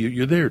 and,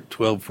 you're there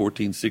 12,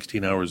 14,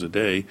 16 hours a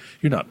day.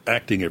 You're not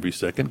acting every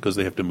second because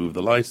they have to move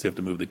the lights, they have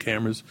to move the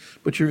cameras.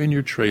 But you're in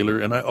your trailer,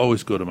 and I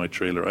always go to my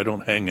trailer. I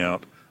don't hang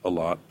out a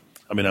lot.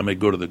 I may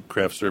go to the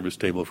craft service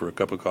table for a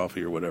cup of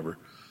coffee or whatever,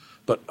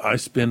 but I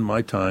spend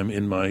my time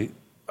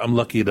I'm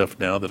lucky enough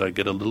now that I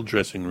get a little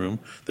dressing room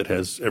that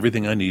has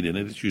everything I need in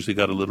it. It's usually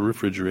got a little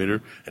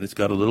refrigerator and it's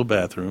got a little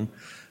bathroom,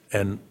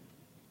 and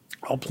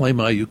I'll play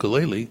my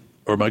ukulele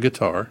or my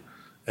guitar,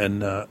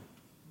 and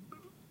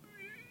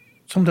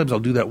sometimes I'll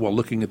do that while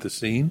looking at the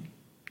scene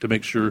to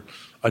make sure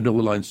I know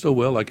the lines so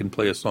well I can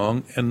play a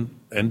song and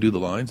do the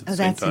lines at the same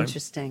time. Oh, that's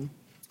interesting.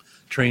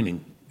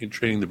 Training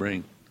the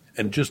brain.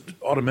 And just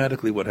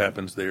automatically what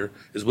happens there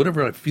is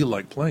whatever I feel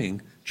like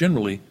playing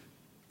generally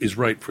is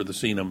right for the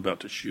scene I'm about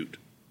to shoot.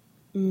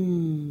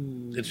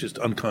 It's just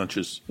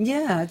unconscious.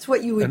 Yeah, it's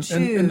what you would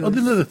choose. And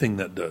another thing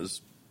that does,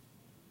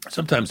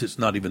 sometimes it's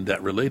not even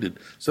that related.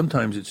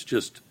 Sometimes it's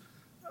just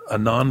a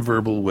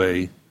nonverbal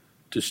way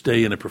to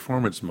stay in a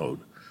performance mode.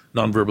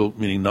 Nonverbal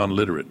meaning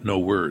non-literate, no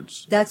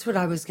words. That's what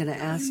I was going to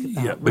ask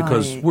about. Yeah,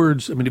 because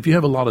words, if you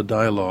have a lot of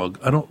dialogue,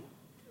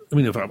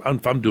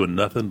 if I'm doing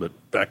nothing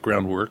but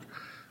background work,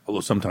 although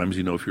sometimes,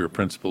 if you're a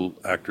principal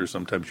actor,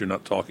 sometimes you're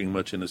not talking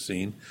much in a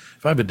scene.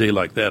 If I have a day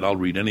like that, I'll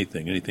read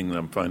anything that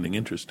I'm finding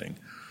interesting.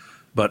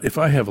 But if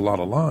I have a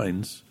lot of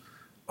lines,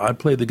 I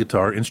play the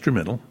guitar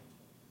instrumental,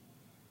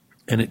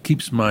 and it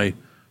keeps my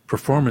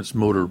performance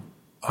motor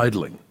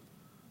idling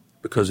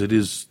because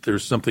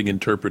there's something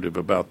interpretive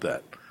about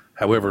that.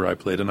 However I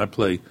play it, and I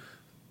play,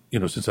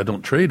 since I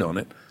don't trade on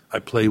it, I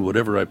play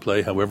whatever I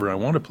play, however I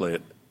want to play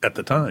it at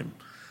the time.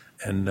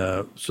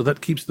 And so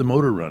that keeps the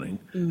motor running.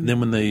 And then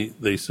when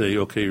they say,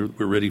 okay,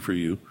 we're ready for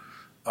you,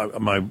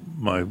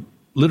 my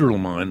literal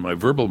mind, my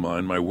verbal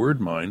mind, my word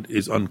mind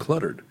is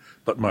uncluttered.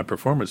 But my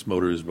performance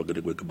motor is...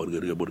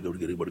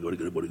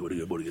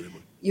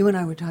 You and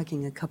I were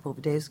talking a couple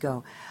of days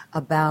ago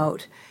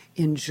about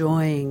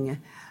enjoying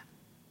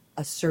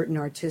a certain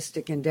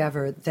artistic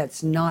endeavor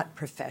that's not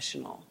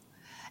professional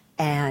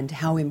and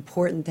how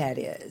important that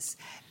is.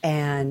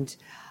 And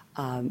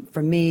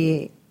for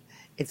me...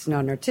 it's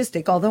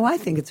non-artistic, although I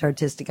think it's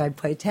artistic. I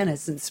play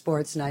tennis and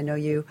sports, and I know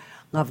you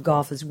love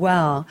golf as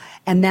well.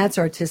 And that's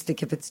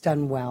artistic if it's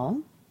done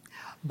well.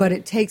 But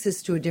it takes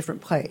us to a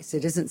different place.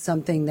 It isn't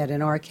something that,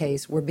 in our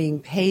case, we're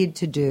being paid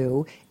to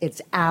do. It's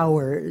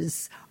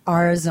ours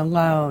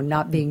alone,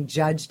 not being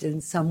judged in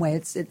some way.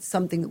 It's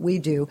something that we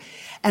do.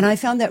 And I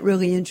found that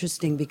really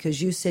interesting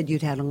because you said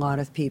you'd had a lot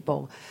of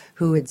people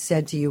who had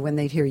said to you when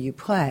they'd hear you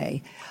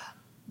play,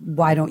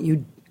 why don't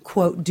you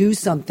quote, do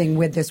something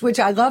with this, which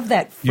I love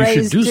that You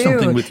phrase should do too.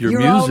 something with your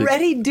You're music.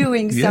 already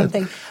doing Yes.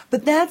 something.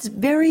 But that's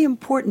very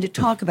important to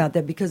talk about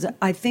that, because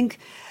I think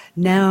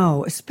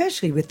now,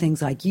 especially with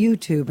things like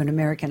YouTube and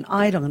American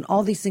Idol and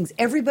all these things,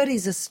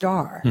 everybody's a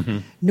star. Mm-hmm.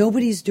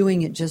 Nobody's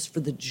doing it just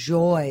for the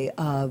joy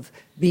of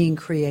being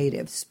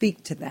creative.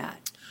 Speak to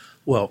that.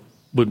 Well,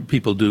 what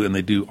people do, and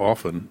they do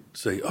often,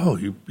 say, oh,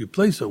 you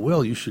play so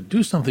well, you should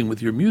do something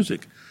with your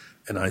music.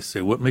 And I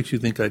say, what makes you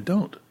think I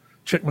don't?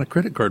 Check my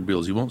credit card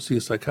bills. You won't see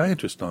a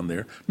psychiatrist on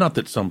there. Not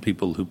that some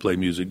people who play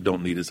music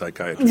don't need a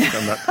psychiatrist.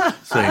 I'm not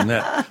saying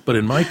that. But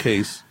in my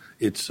case,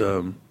 it's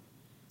a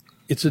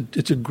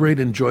great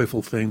and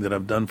joyful thing that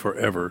I've done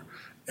forever.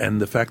 And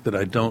the fact that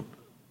I don't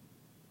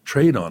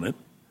trade on it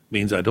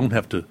means I don't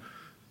have to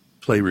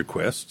play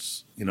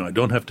requests. I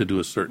don't have to do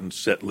a certain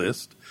set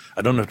list.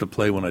 I don't have to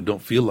play when I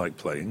don't feel like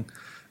playing.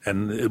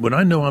 And when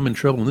I know I'm in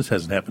trouble, and this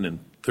hasn't happened in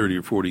 30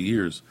 or 40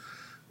 years,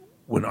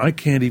 when I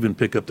can't even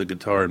pick up the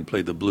guitar and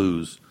play the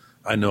blues,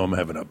 I know I'm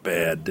having a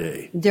bad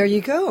day. There you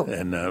go.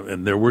 And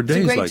there were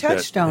days great like that.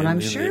 touchstone, And I'm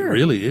it sure.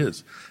 really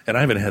is. And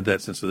I haven't had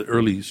that since the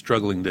early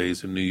struggling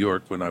days in New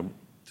York when I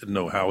didn't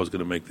know how I was going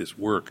to make this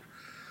work.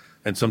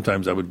 And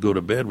sometimes I would go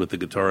to bed with the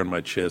guitar in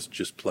my chest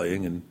just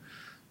playing,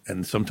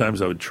 and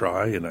sometimes I would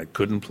try and I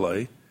couldn't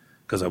play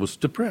because I was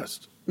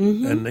depressed.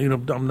 Mm-hmm.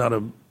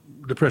 And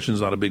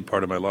depression's not a big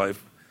part of my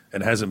life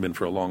and hasn't been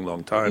for a long,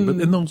 long time. Mm-hmm.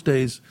 But in those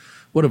days,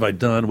 what have I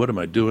done? What am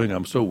I doing?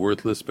 I'm so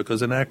worthless,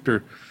 because an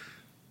actor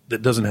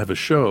that doesn't have a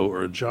show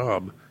or a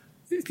job,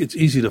 it's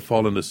easy to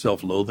fall into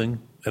self-loathing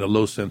and a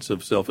low sense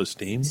of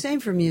self-esteem. Same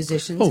for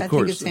musicians. Oh, of I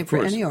course, think it's the same of for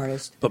course. any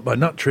artist. But by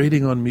not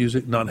trading on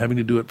music, not having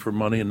to do it for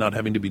money, and not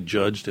having to be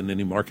judged in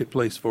any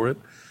marketplace for it,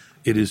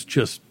 it is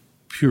just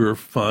pure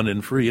fun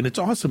and free. And it's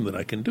awesome that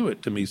I can do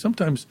it. To me,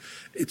 sometimes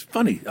it's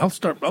funny.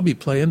 I'll be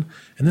playing,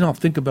 and then I'll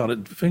think about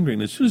it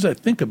fingering. As soon as I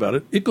think about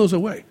it, it goes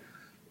away.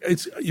 I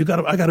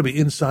got to be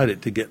inside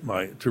it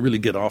to really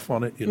get off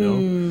on it,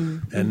 And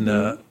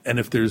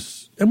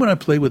when I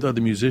play with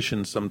other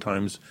musicians,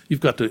 sometimes you've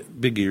got to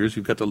big ears,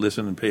 you've got to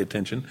listen and pay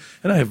attention.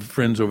 And I have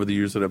friends over the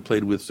years that I've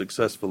played with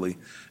successfully.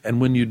 And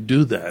when you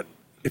do that,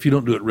 if you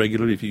don't do it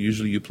regularly, if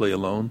you play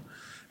alone,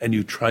 and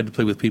you try to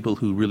play with people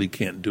who really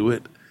can't do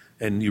it,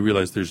 and you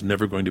realize there's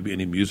never going to be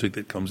any music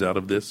that comes out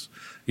of this,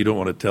 you don't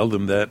want to tell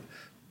them that.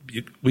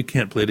 We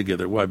can't play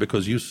together. Why?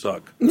 Because you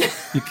suck.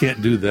 You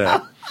can't do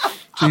that.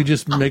 So you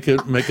just make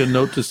a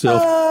note to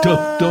self,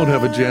 don't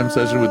have a jam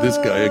session with this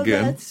guy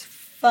again. That's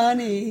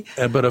funny.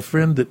 But a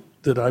friend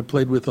that I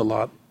played with a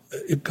lot,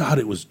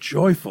 it was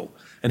joyful.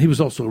 And he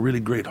was also a really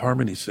great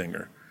harmony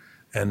singer.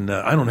 And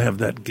I don't have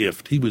that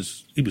gift. He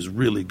was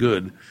really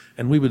good.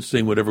 And we would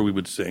sing whatever we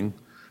would sing.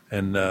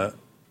 And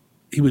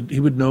he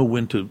would know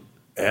when to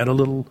add a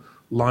little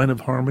line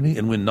of harmony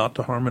and when not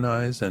to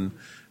harmonize. And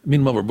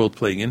meanwhile, we're both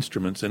playing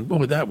instruments. And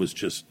boy, that was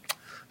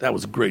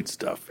great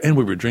stuff. And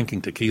we were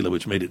drinking tequila,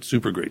 which made it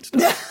super great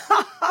stuff.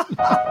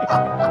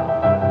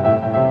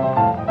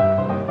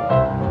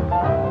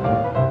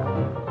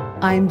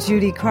 I'm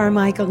Judy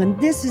Carmichael, and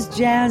this is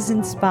Jazz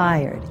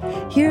Inspired.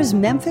 Here's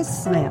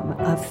Memphis Slim,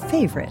 a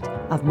favorite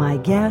of my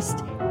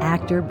guest,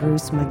 actor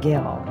Bruce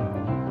McGill.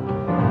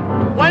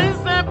 What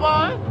is that,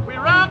 boy? We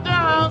robbed the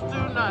house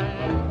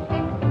tonight.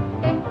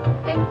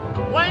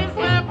 What is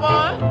that,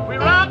 boy? We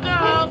robbed the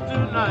house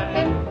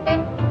tonight.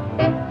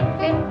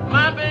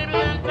 My baby's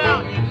in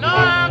town, you know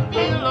I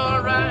feel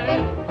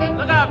alright.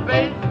 Look out,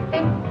 baby.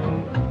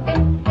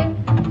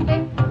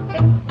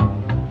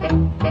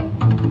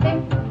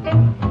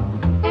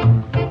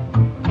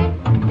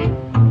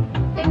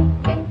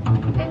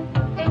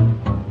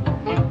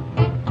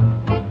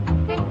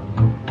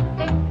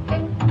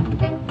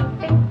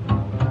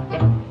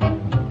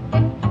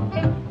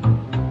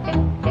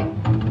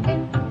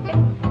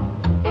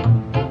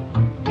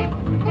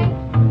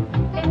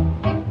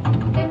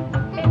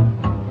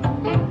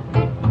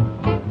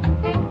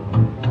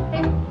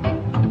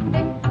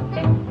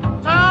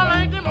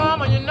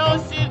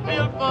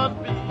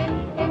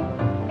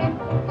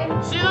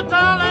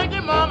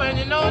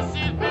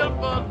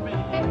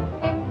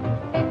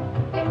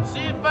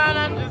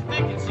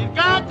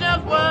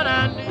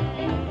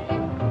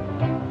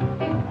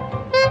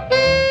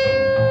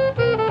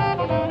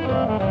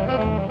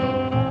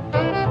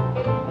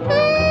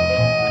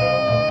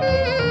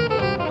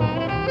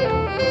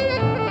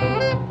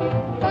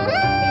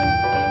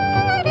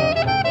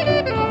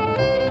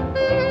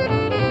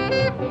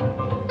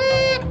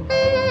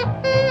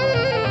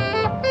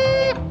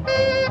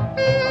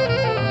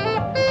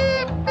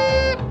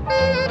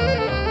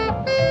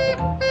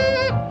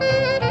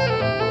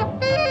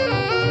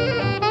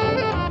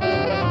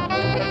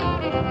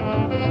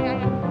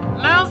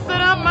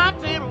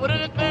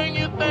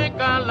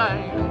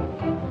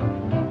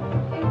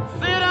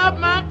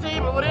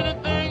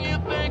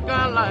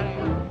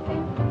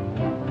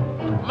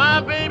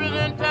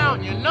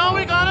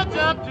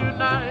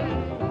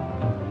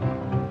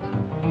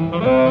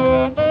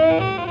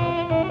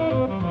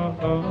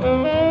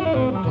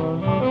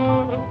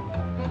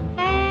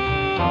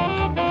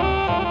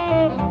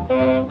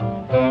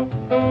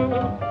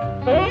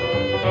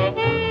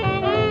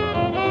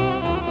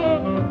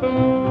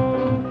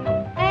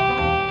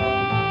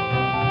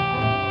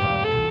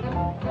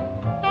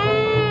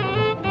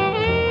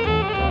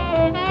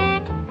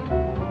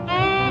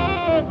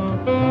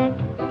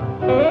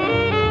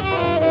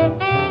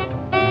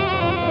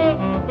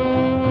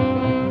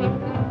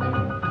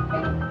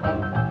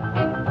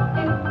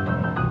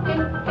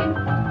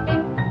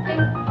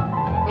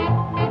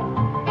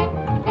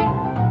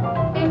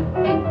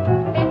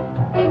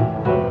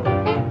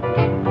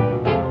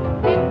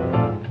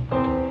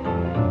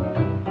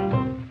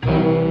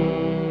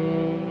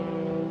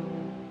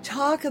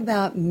 talk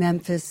about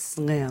Memphis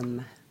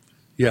Slim.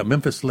 Yeah,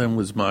 Memphis Slim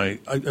was I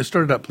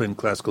started out playing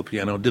classical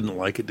piano, didn't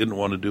like it, didn't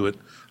want to do it.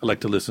 I like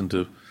to listen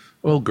to,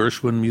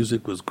 Gershwin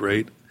music was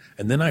great.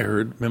 And then I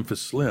heard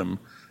Memphis Slim,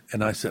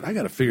 and I said, I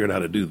got to figure out how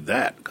to do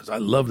that, because I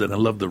loved it. I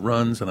loved the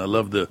runs, and I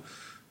loved that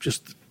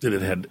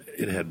it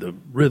had the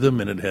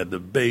rhythm, and it had the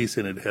bass,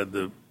 and it had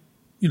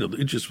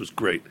it just was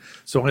great.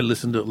 So I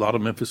listened to a lot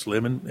of Memphis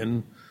Slim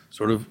and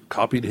sort of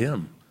copied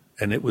him.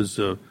 And it was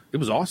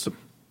awesome,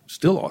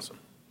 still awesome.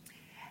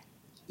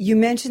 You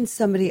mentioned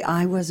somebody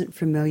I wasn't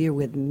familiar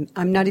with.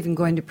 I'm not even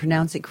going to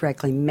pronounce it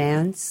correctly.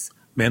 Mance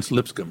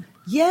Lipscomb.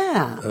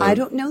 Yeah, I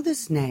don't know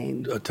this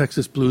name. A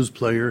Texas blues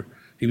player.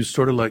 He was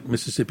sort of like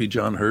Mississippi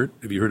John Hurt.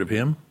 Have you heard of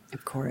him?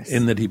 Of course.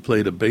 In that he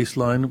played a bass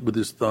line with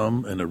his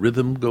thumb and a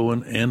rhythm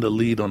going and a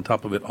lead on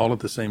top of it all at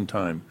the same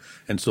time.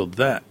 And so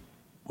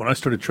when I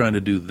started trying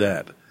to do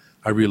that,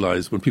 I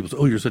realized when people say,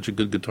 "Oh, you're such a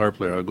good guitar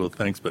player," I go,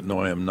 "Thanks, but no,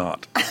 I am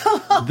not."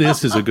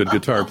 This is a good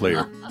guitar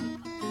player.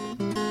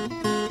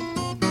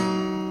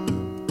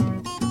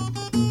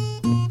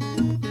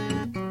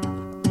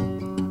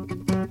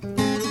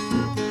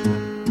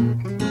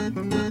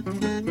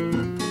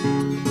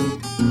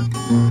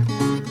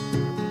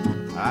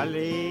 I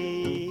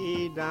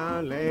lay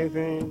down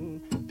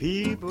laughing,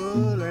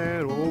 people,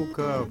 and woke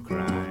up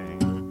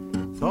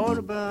crying. Thought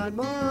about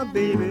my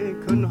baby,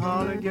 couldn't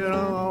hardly get her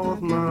off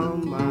my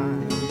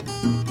mind.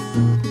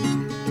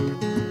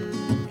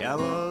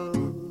 Ever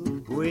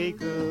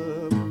wake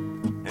up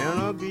in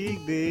a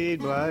big bed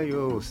by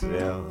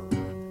yourself,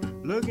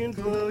 looking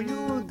for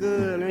your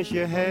girl, and she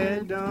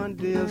had done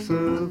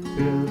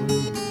disappeared.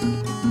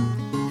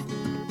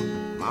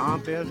 My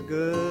best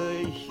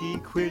girl, she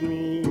quit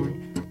me,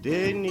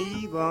 didn't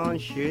even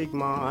shake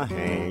my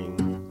hand.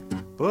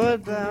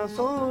 But that's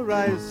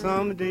alright,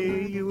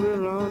 someday you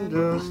will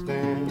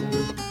understand.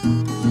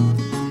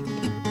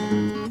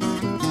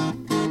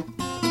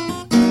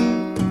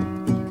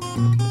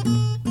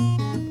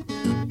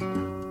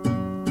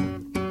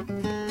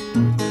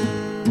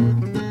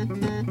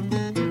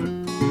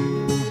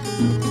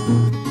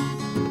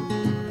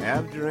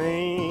 Half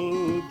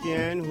drink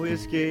and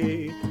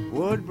whiskey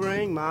would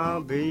bring my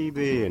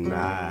baby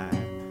nigh.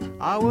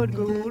 I would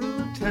go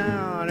to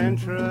town and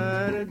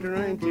try to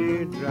drink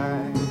it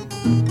dry.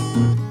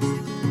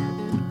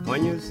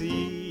 When you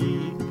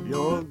see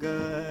your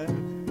girl,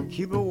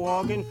 keep her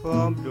walking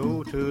from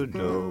door to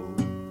door.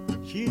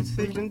 She's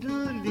fixing to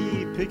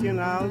leave, picking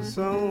out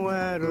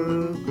somewhere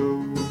to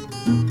go.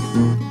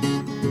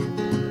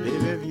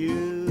 Baby, if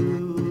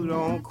you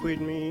don't quit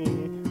me,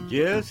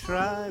 just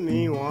try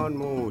me one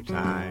more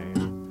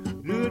time.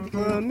 Do it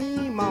for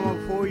me, mama,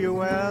 before you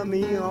wear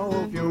me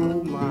off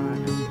your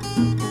mind.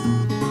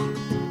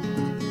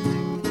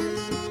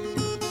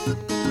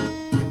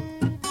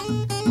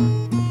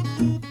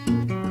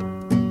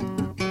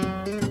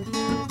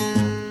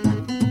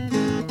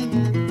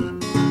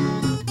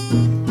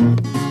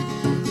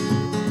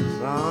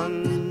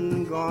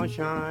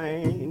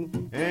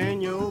 Shine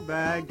in your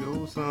back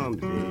door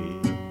someday,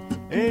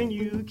 and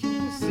you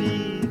can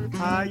see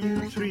how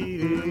you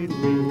treated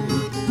me.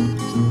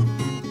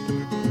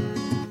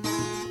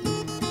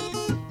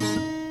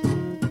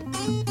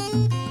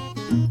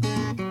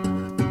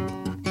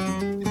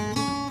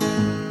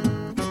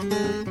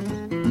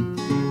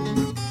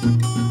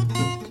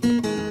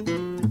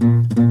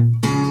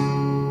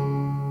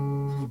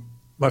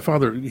 My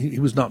father, he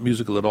was not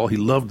musical at all. He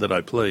loved that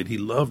I played. He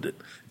loved it.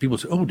 People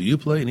say, "Oh, do you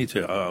play?" And he'd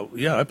say,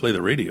 "Yeah, I play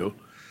the radio."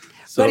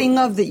 So, but he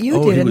loved that you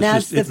did, and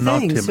that's the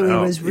thing. So he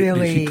was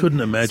really he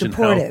couldn't imagine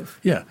supportive.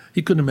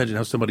 He couldn't imagine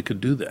how somebody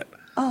could do that.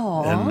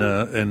 Oh,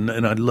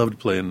 and I loved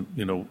playing,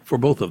 for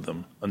both of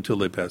them until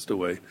they passed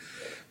away.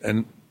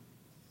 And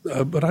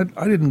but I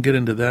didn't get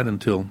into that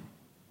until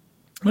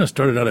when I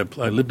started out.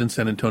 I lived in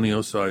San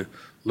Antonio, so I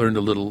learned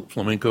a little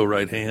flamenco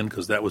right hand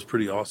because that was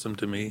pretty awesome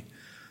to me.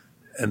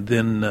 And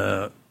then,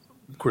 of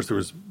course, there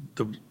was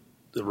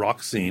the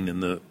rock scene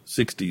in the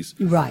 60s.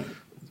 Right.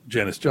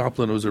 Janis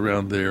Joplin was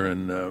around there,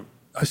 and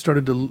I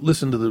started to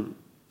listen to the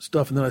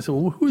stuff. And then I said,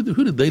 well, who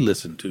did they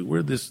listen to?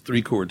 Where did this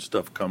three-chord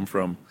stuff come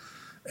from?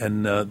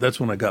 And that's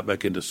when I got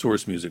back into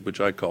source music,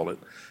 which I call it.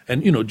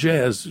 And,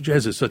 jazz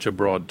is such a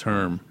broad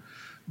term,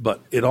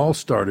 but it all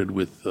started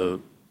with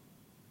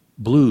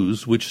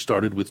blues, which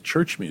started with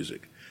church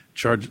music.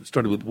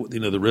 Started with,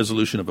 the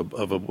resolution of a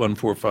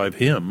 1-4-5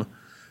 hymn,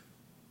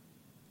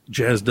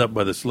 jazzed up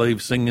by the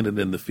slaves singing it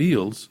in the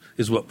fields,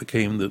 is what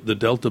became the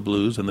Delta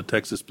blues and the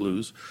Texas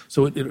blues.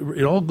 So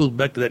it all goes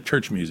back to that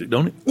church music,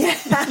 don't it?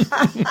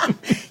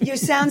 You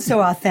sound so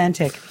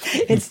authentic.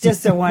 It's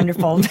just so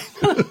wonderful.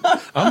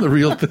 I'm the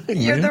real thing.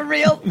 You're man. the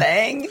real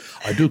thing.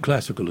 I do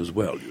classical as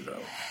well,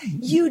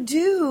 You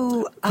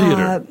do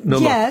theater.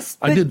 Yes,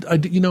 look, I did.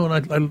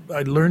 And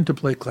I learned to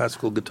play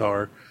classical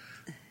guitar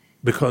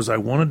because I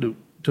wanted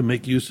to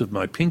make use of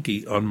my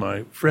pinky on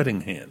my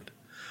fretting hand.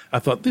 I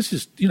thought, this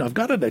is, I've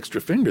got an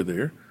extra finger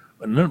there.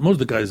 And most of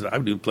the guys that I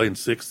would do playing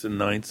sixths and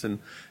ninths and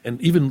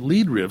even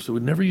lead riffs, I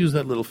would never use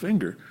that little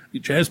finger.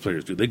 Jazz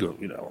players do. They go,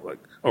 like,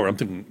 I'm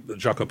thinking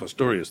Jaco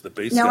Pastorius, the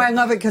bass No, guy. I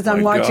love it because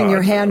I'm My watching God.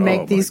 your hand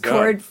make Oh, these my God.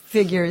 chord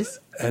figures.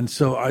 And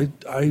so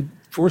I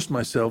forced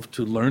myself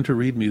to learn to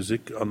read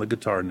music on the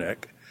guitar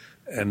neck.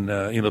 And,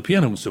 the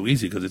piano was so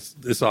easy because it's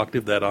this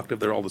octave, that octave,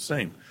 they're all the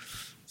same.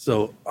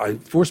 So I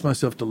forced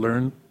myself to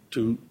learn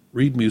to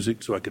read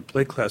music so I could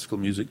play classical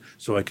music,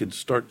 so I could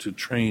start to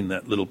train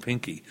that little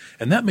pinky.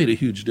 And that made a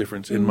huge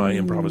difference in my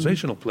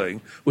improvisational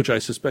playing, which I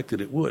suspected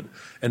it would.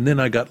 And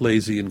then I got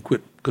lazy and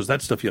quit, because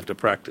that stuff you have to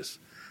practice.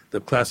 The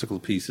classical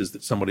pieces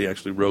that somebody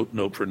actually wrote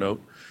note for note,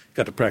 you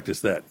got to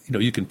practice that.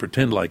 You can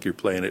pretend like you're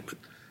playing it,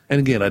 and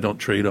again, I don't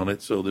trade on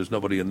it, so there's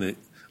nobody in the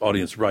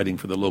audience writing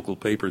for the local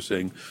paper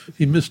saying,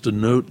 he missed a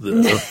note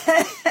there.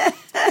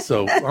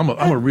 So I'm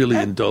a really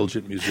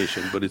indulgent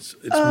musician, but it's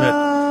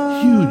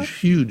meant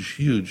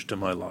huge to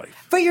my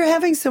life. But you're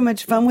having so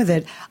much fun with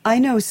it. I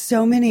know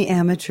so many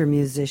amateur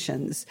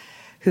musicians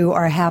who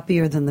are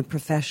happier than the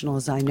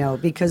professionals I know,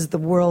 because the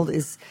world,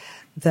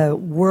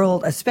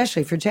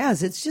 especially for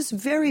jazz, it's just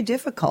very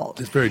difficult.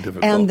 It's very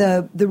difficult. And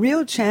the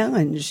real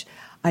challenge,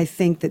 I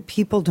think, that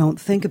people don't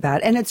think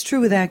about, and it's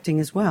true with acting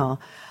as well,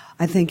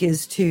 I think,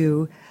 is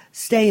to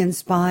stay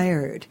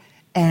inspired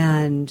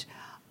and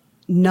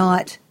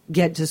not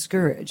get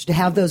discouraged, to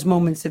have those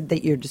moments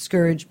that you're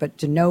discouraged, but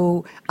to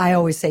know, I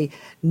always say,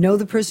 know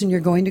the person you're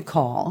going to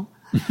call,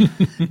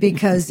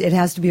 because it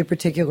has to be a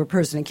particular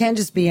person. It can't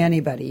just be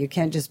anybody. You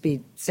can't just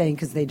be saying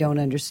because they don't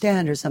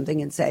understand or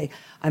something and say,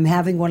 I'm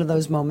having one of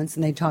those moments,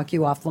 and they talk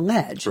you off the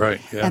ledge.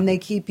 Right, yeah. And they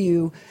keep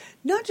you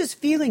not just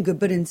feeling good,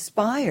 but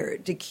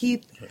inspired to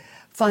keep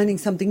finding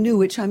something new,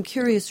 which I'm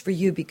curious for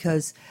you,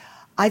 because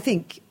I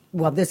think,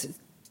 this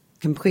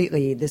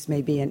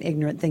may be an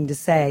ignorant thing to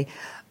say,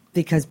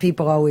 because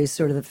people always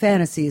sort of, the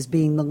fantasy is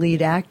being the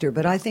lead actor.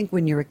 But I think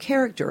when you're a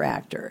character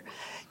actor,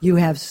 you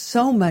have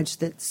so much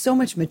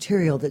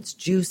material that's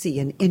juicy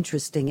and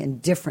interesting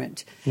and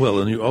different. Well,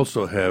 and you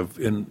also have,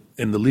 in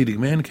the leading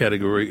man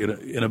category,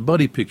 in a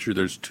buddy picture,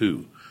 there's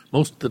two.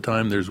 Most of the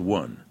time, there's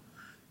one.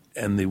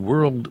 And the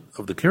world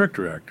of the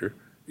character actor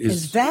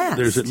is vast.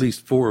 There's at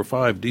least 4 or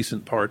 5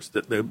 decent parts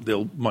that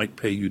they might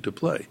pay you to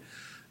play.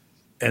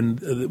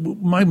 And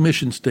my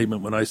mission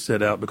statement when I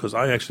set out, because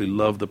I actually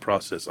love the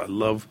process, I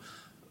love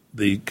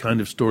the kind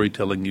of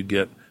storytelling you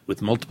get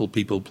with multiple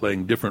people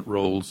playing different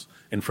roles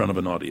in front of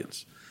an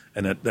audience.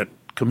 And that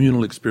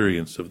communal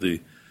experience of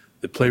the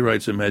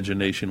playwright's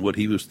imagination, what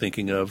he was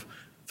thinking of,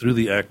 through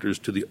the actors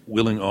to the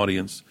willing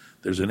audience,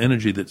 there's an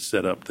energy that's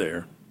set up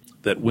there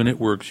that when it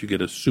works, you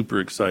get a super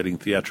exciting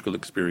theatrical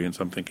experience.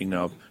 I'm thinking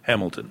now of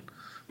Hamilton,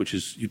 which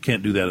is, you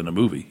can't do that in a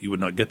movie. You would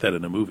not get that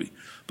in a movie.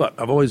 But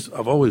I've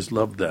always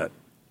loved that.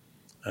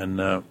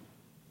 And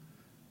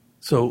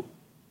so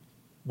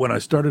when I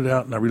started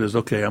out and I realized,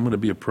 okay, I'm going to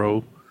be a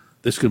pro,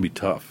 this is going to be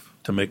tough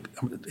to make.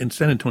 In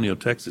San Antonio,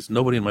 Texas,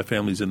 nobody in my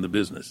family's in the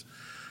business.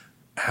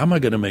 How am I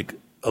going to make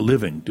a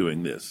living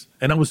doing this?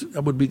 And I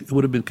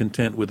would have been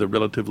content with a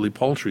relatively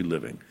paltry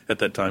living at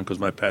that time, because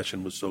my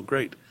passion was so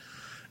great.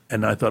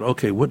 And I thought,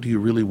 okay, what do you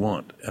really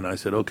want? And I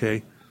said,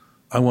 okay,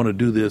 I want to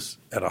do this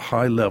at a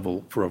high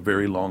level for a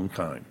very long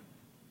time.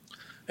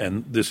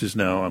 And this is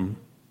now, I'm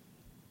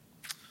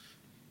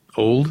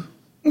old,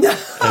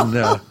 and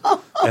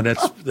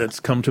that's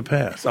come to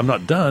pass. I'm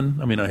not done.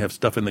 I mean, I have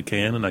stuff in the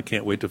can, and I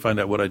can't wait to find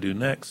out what I do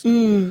next.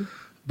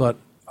 But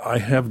I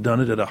have done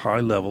it at a high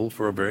level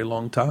for a very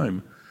long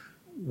time,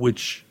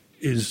 which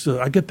is,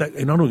 I get that,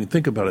 and I don't even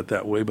think about it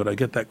that way, but I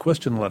get that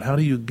question a lot. How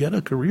do you get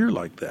a career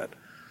like that?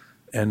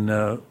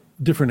 And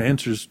different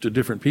answers to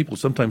different people.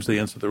 Sometimes they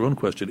answer their own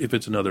question. If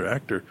it's another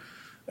actor,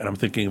 and I'm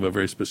thinking of a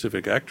very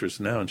specific actress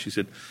now, and she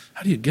said,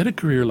 how do you get a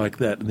career like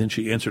that? And then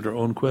she answered her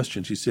own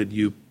question. She said,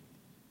 you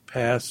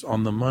pass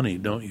on the money,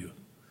 don't you?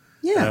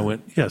 Yeah. And I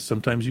went, yes,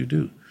 sometimes you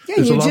do. Yeah,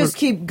 you just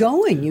keep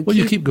going.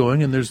 You keep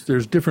going, and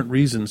there's different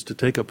reasons to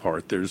take a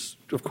part. There's,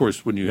 of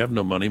course, when you have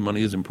no money,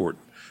 money is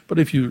important. But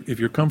if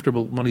you're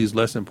comfortable, money is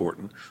less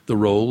important. The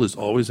role is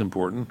always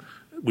important,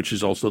 which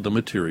is also the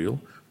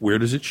material. Where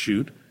does it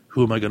shoot?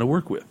 Who am I going to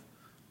work with?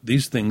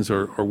 These things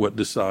are what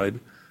decide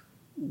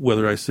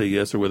whether I say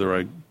yes or whether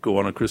I go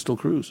on a crystal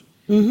cruise,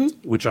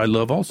 which I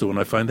love also, and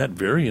I find that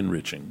very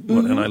enriching.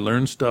 And I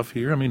learn stuff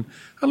here. I mean,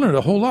 I learned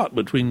a whole lot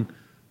between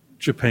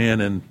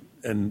Japan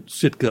and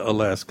Sitka,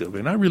 Alaska. I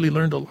mean, I really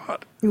learned a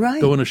lot. Right.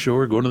 Going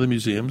ashore, going to the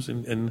museums,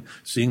 and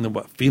seeing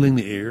feeling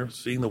the air,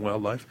 seeing the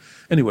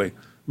wildlife. Anyway,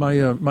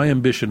 my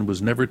ambition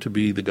was never to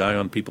be the guy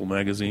on People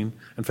magazine.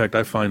 In fact,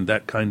 I find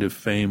that kind of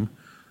fame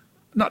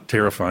not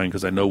terrifying,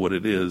 because I know what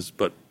it is,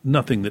 but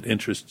nothing that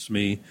interests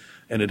me,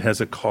 and it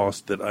has a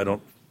cost that I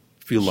don't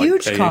feel like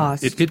Huge paying.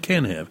 cost. It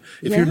can have.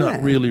 If you're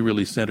not really,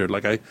 really centered,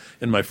 like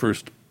in my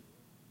first,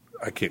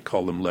 I can't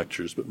call them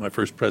lectures, but my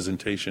first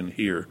presentation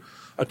here,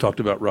 I talked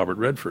about Robert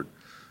Redford,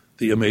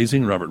 the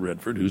amazing Robert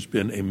Redford, who's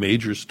been a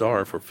major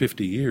star for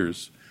 50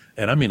 years,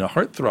 and I mean a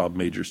heartthrob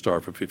major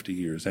star for 50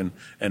 years, and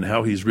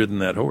how he's ridden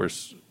that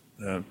horse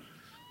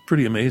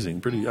pretty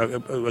amazing.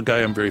 A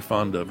guy I'm very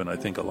fond of, and I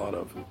think a lot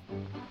of.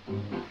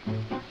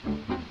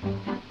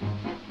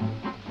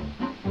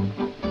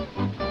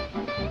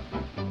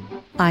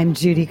 I'm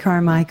Judy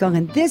Carmichael,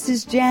 and this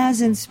is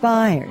Jazz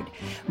Inspired.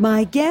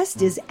 My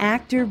guest is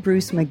actor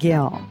Bruce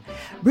McGill.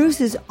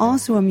 Bruce is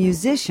also a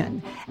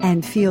musician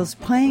and feels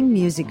playing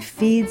music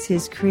feeds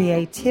his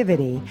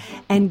creativity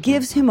and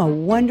gives him a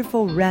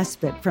wonderful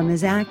respite from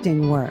his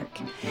acting work.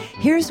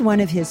 Here's one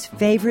of his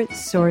favorite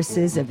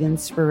sources of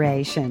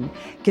inspiration,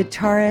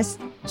 guitarist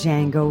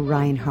Django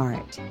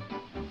Reinhardt.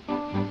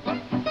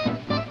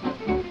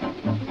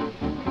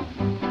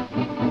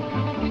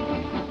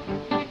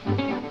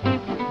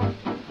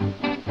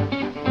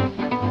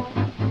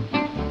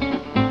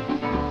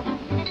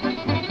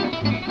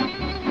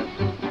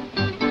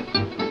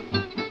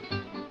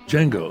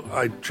 Django,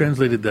 I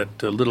translated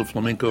that little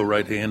flamenco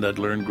right hand I'd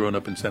learned growing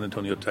up in San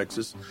Antonio,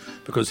 Texas,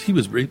 because he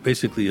was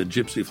basically a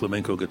gypsy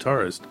flamenco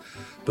guitarist,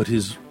 but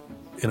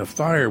in a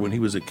fire when he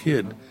was a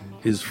kid,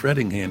 his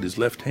fretting hand, his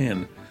left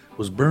hand,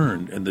 was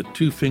burned, and the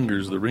two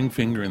fingers, the ring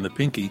finger and the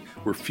pinky,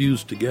 were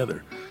fused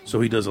together.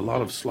 So he does a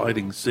lot of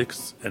sliding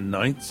sixths and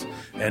ninths,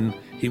 and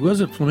he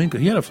wasn't flamenco.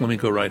 He had a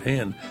flamenco right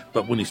hand,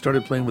 but when he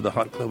started playing with the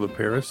Hot Club of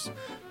Paris,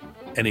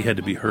 and he had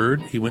to be heard,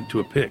 he went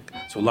to a pick.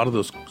 So a lot of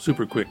those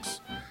super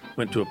quicks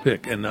went to a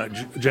pick, and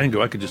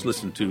Django I could just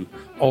listen to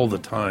all the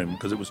time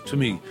because it was, to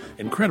me,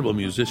 incredible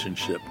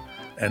musicianship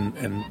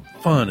and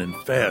fun and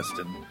fast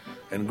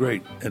and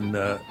great, and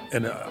I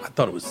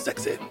thought it was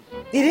sexy.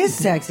 It is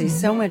sexy,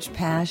 so much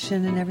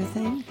passion and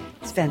everything.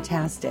 It's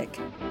fantastic.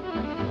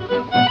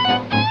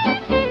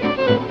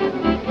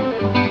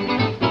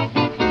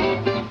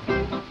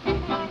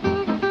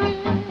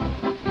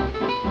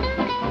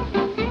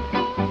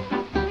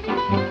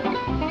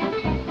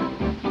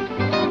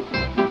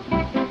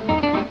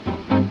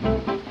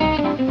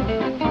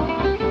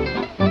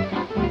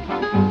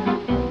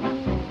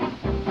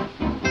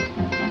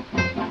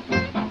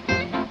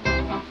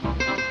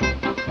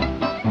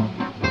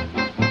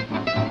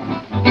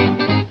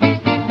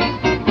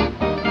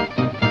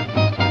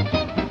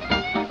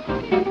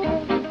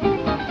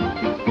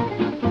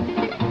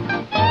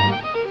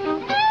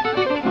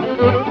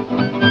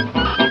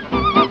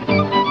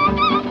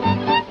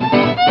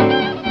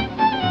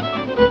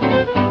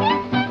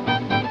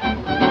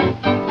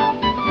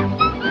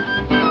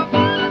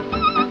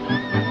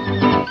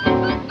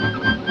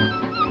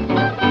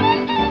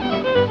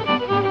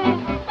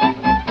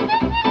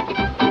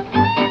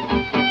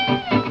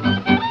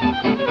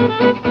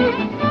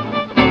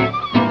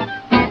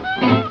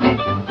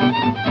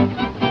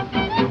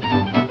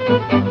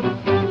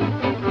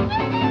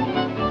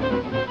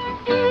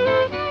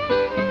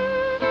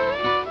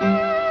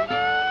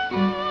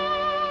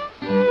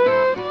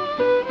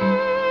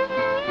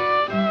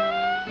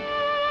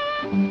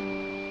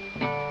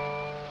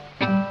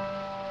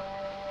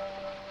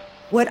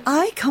 What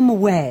I come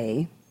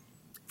away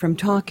from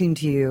talking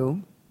to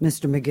you,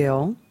 Mr.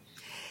 McGill,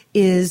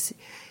 is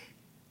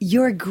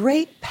your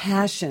great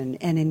passion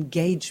and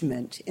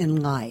engagement in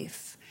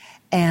life.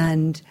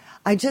 And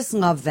I just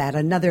love that.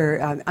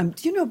 Another,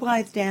 do you know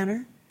Blythe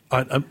Danner?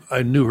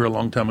 I knew her a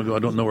long time ago. I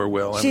don't know her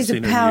well. She's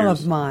a pal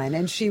of mine.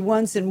 And she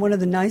once, and one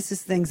of the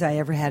nicest things I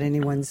ever had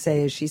anyone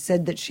say is she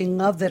said that she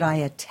loved that I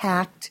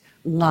attacked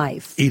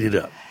life. Eat it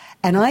up.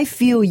 And I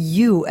feel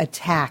you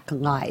attack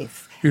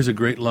life. Here's a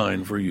great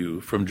line for you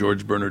from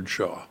George Bernard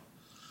Shaw.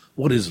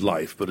 What is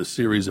life but a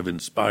series of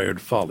inspired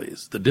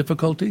follies? The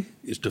difficulty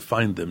is to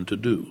find them to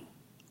do.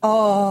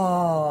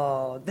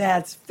 Oh,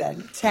 that's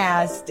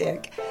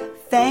fantastic.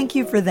 Thank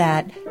you for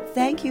that.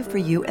 Thank you for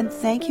you, and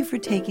thank you for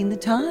taking the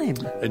time.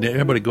 And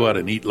everybody go out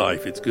and eat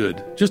life. It's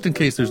good. Just in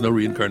case there's no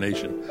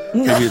reincarnation.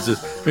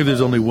 Maybe there's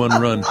only one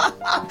run.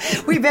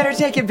 We better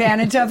take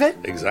advantage of it.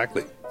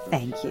 Exactly.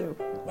 Thank you.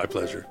 My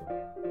pleasure.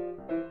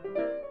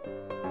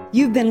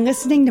 You've been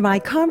listening to my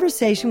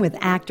conversation with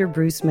actor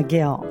Bruce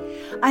McGill.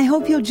 I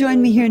hope you'll join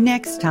me here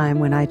next time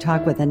when I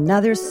talk with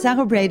another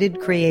celebrated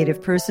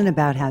creative person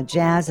about how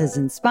jazz has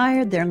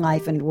inspired their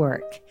life and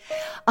work.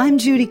 I'm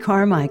Judy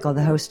Carmichael,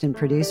 the host and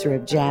producer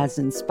of Jazz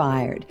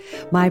Inspired.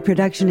 My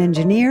production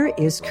engineer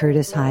is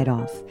Curtis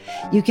Heidoff.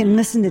 You can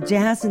listen to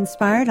Jazz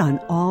Inspired on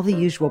all the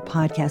usual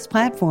podcast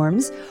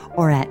platforms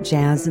or at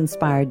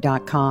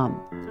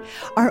jazzinspired.com.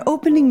 Our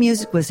opening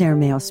music was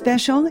Airmail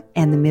Special,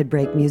 and the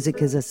mid-break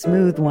music is a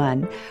smooth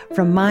one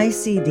from my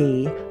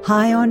CD,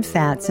 High on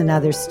Fats and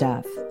Other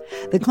Stuff.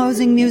 The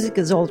closing music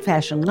is Old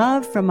Fashioned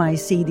Love from my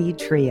CD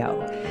Trio.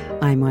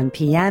 I'm on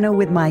piano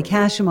with Mike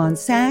Hashem on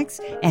sax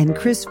and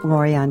Chris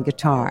Flory on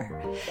guitar.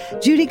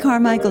 Judy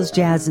Carmichael's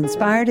Jazz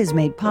Inspired is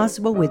made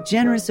possible with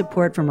generous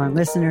support from our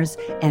listeners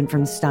and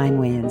from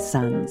Steinway &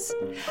 Sons.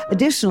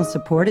 Additional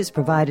support is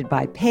provided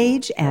by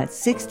Paige at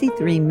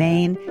 63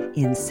 Main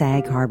in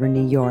Sag Harbor,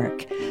 New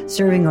York,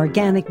 serving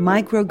organic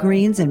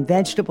microgreens and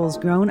vegetables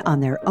grown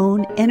on their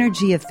own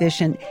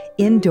energy-efficient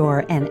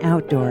indoor and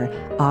outdoor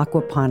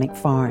aquaponic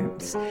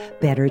farms.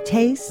 Better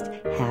taste,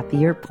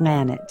 happier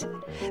planet.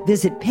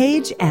 Visit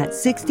Paige at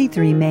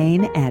 63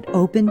 Main at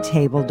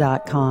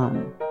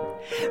opentable.com.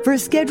 For a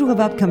schedule of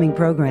upcoming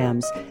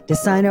programs, to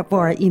sign up for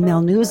our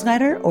email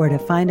newsletter, or to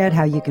find out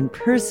how you can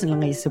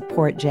personally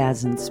support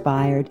Jazz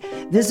Inspired,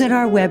 visit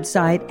our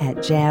website at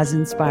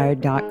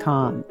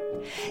jazzinspired.com.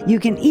 You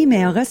can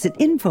email us at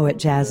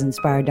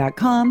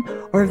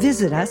info@jazzinspired.com or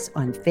visit us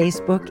on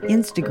Facebook,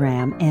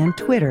 Instagram, and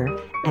Twitter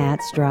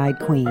at Stride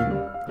Queen.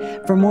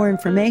 For more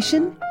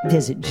information,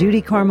 visit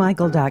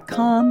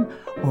judycarmichael.com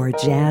or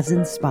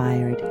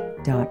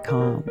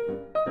jazzinspired.com.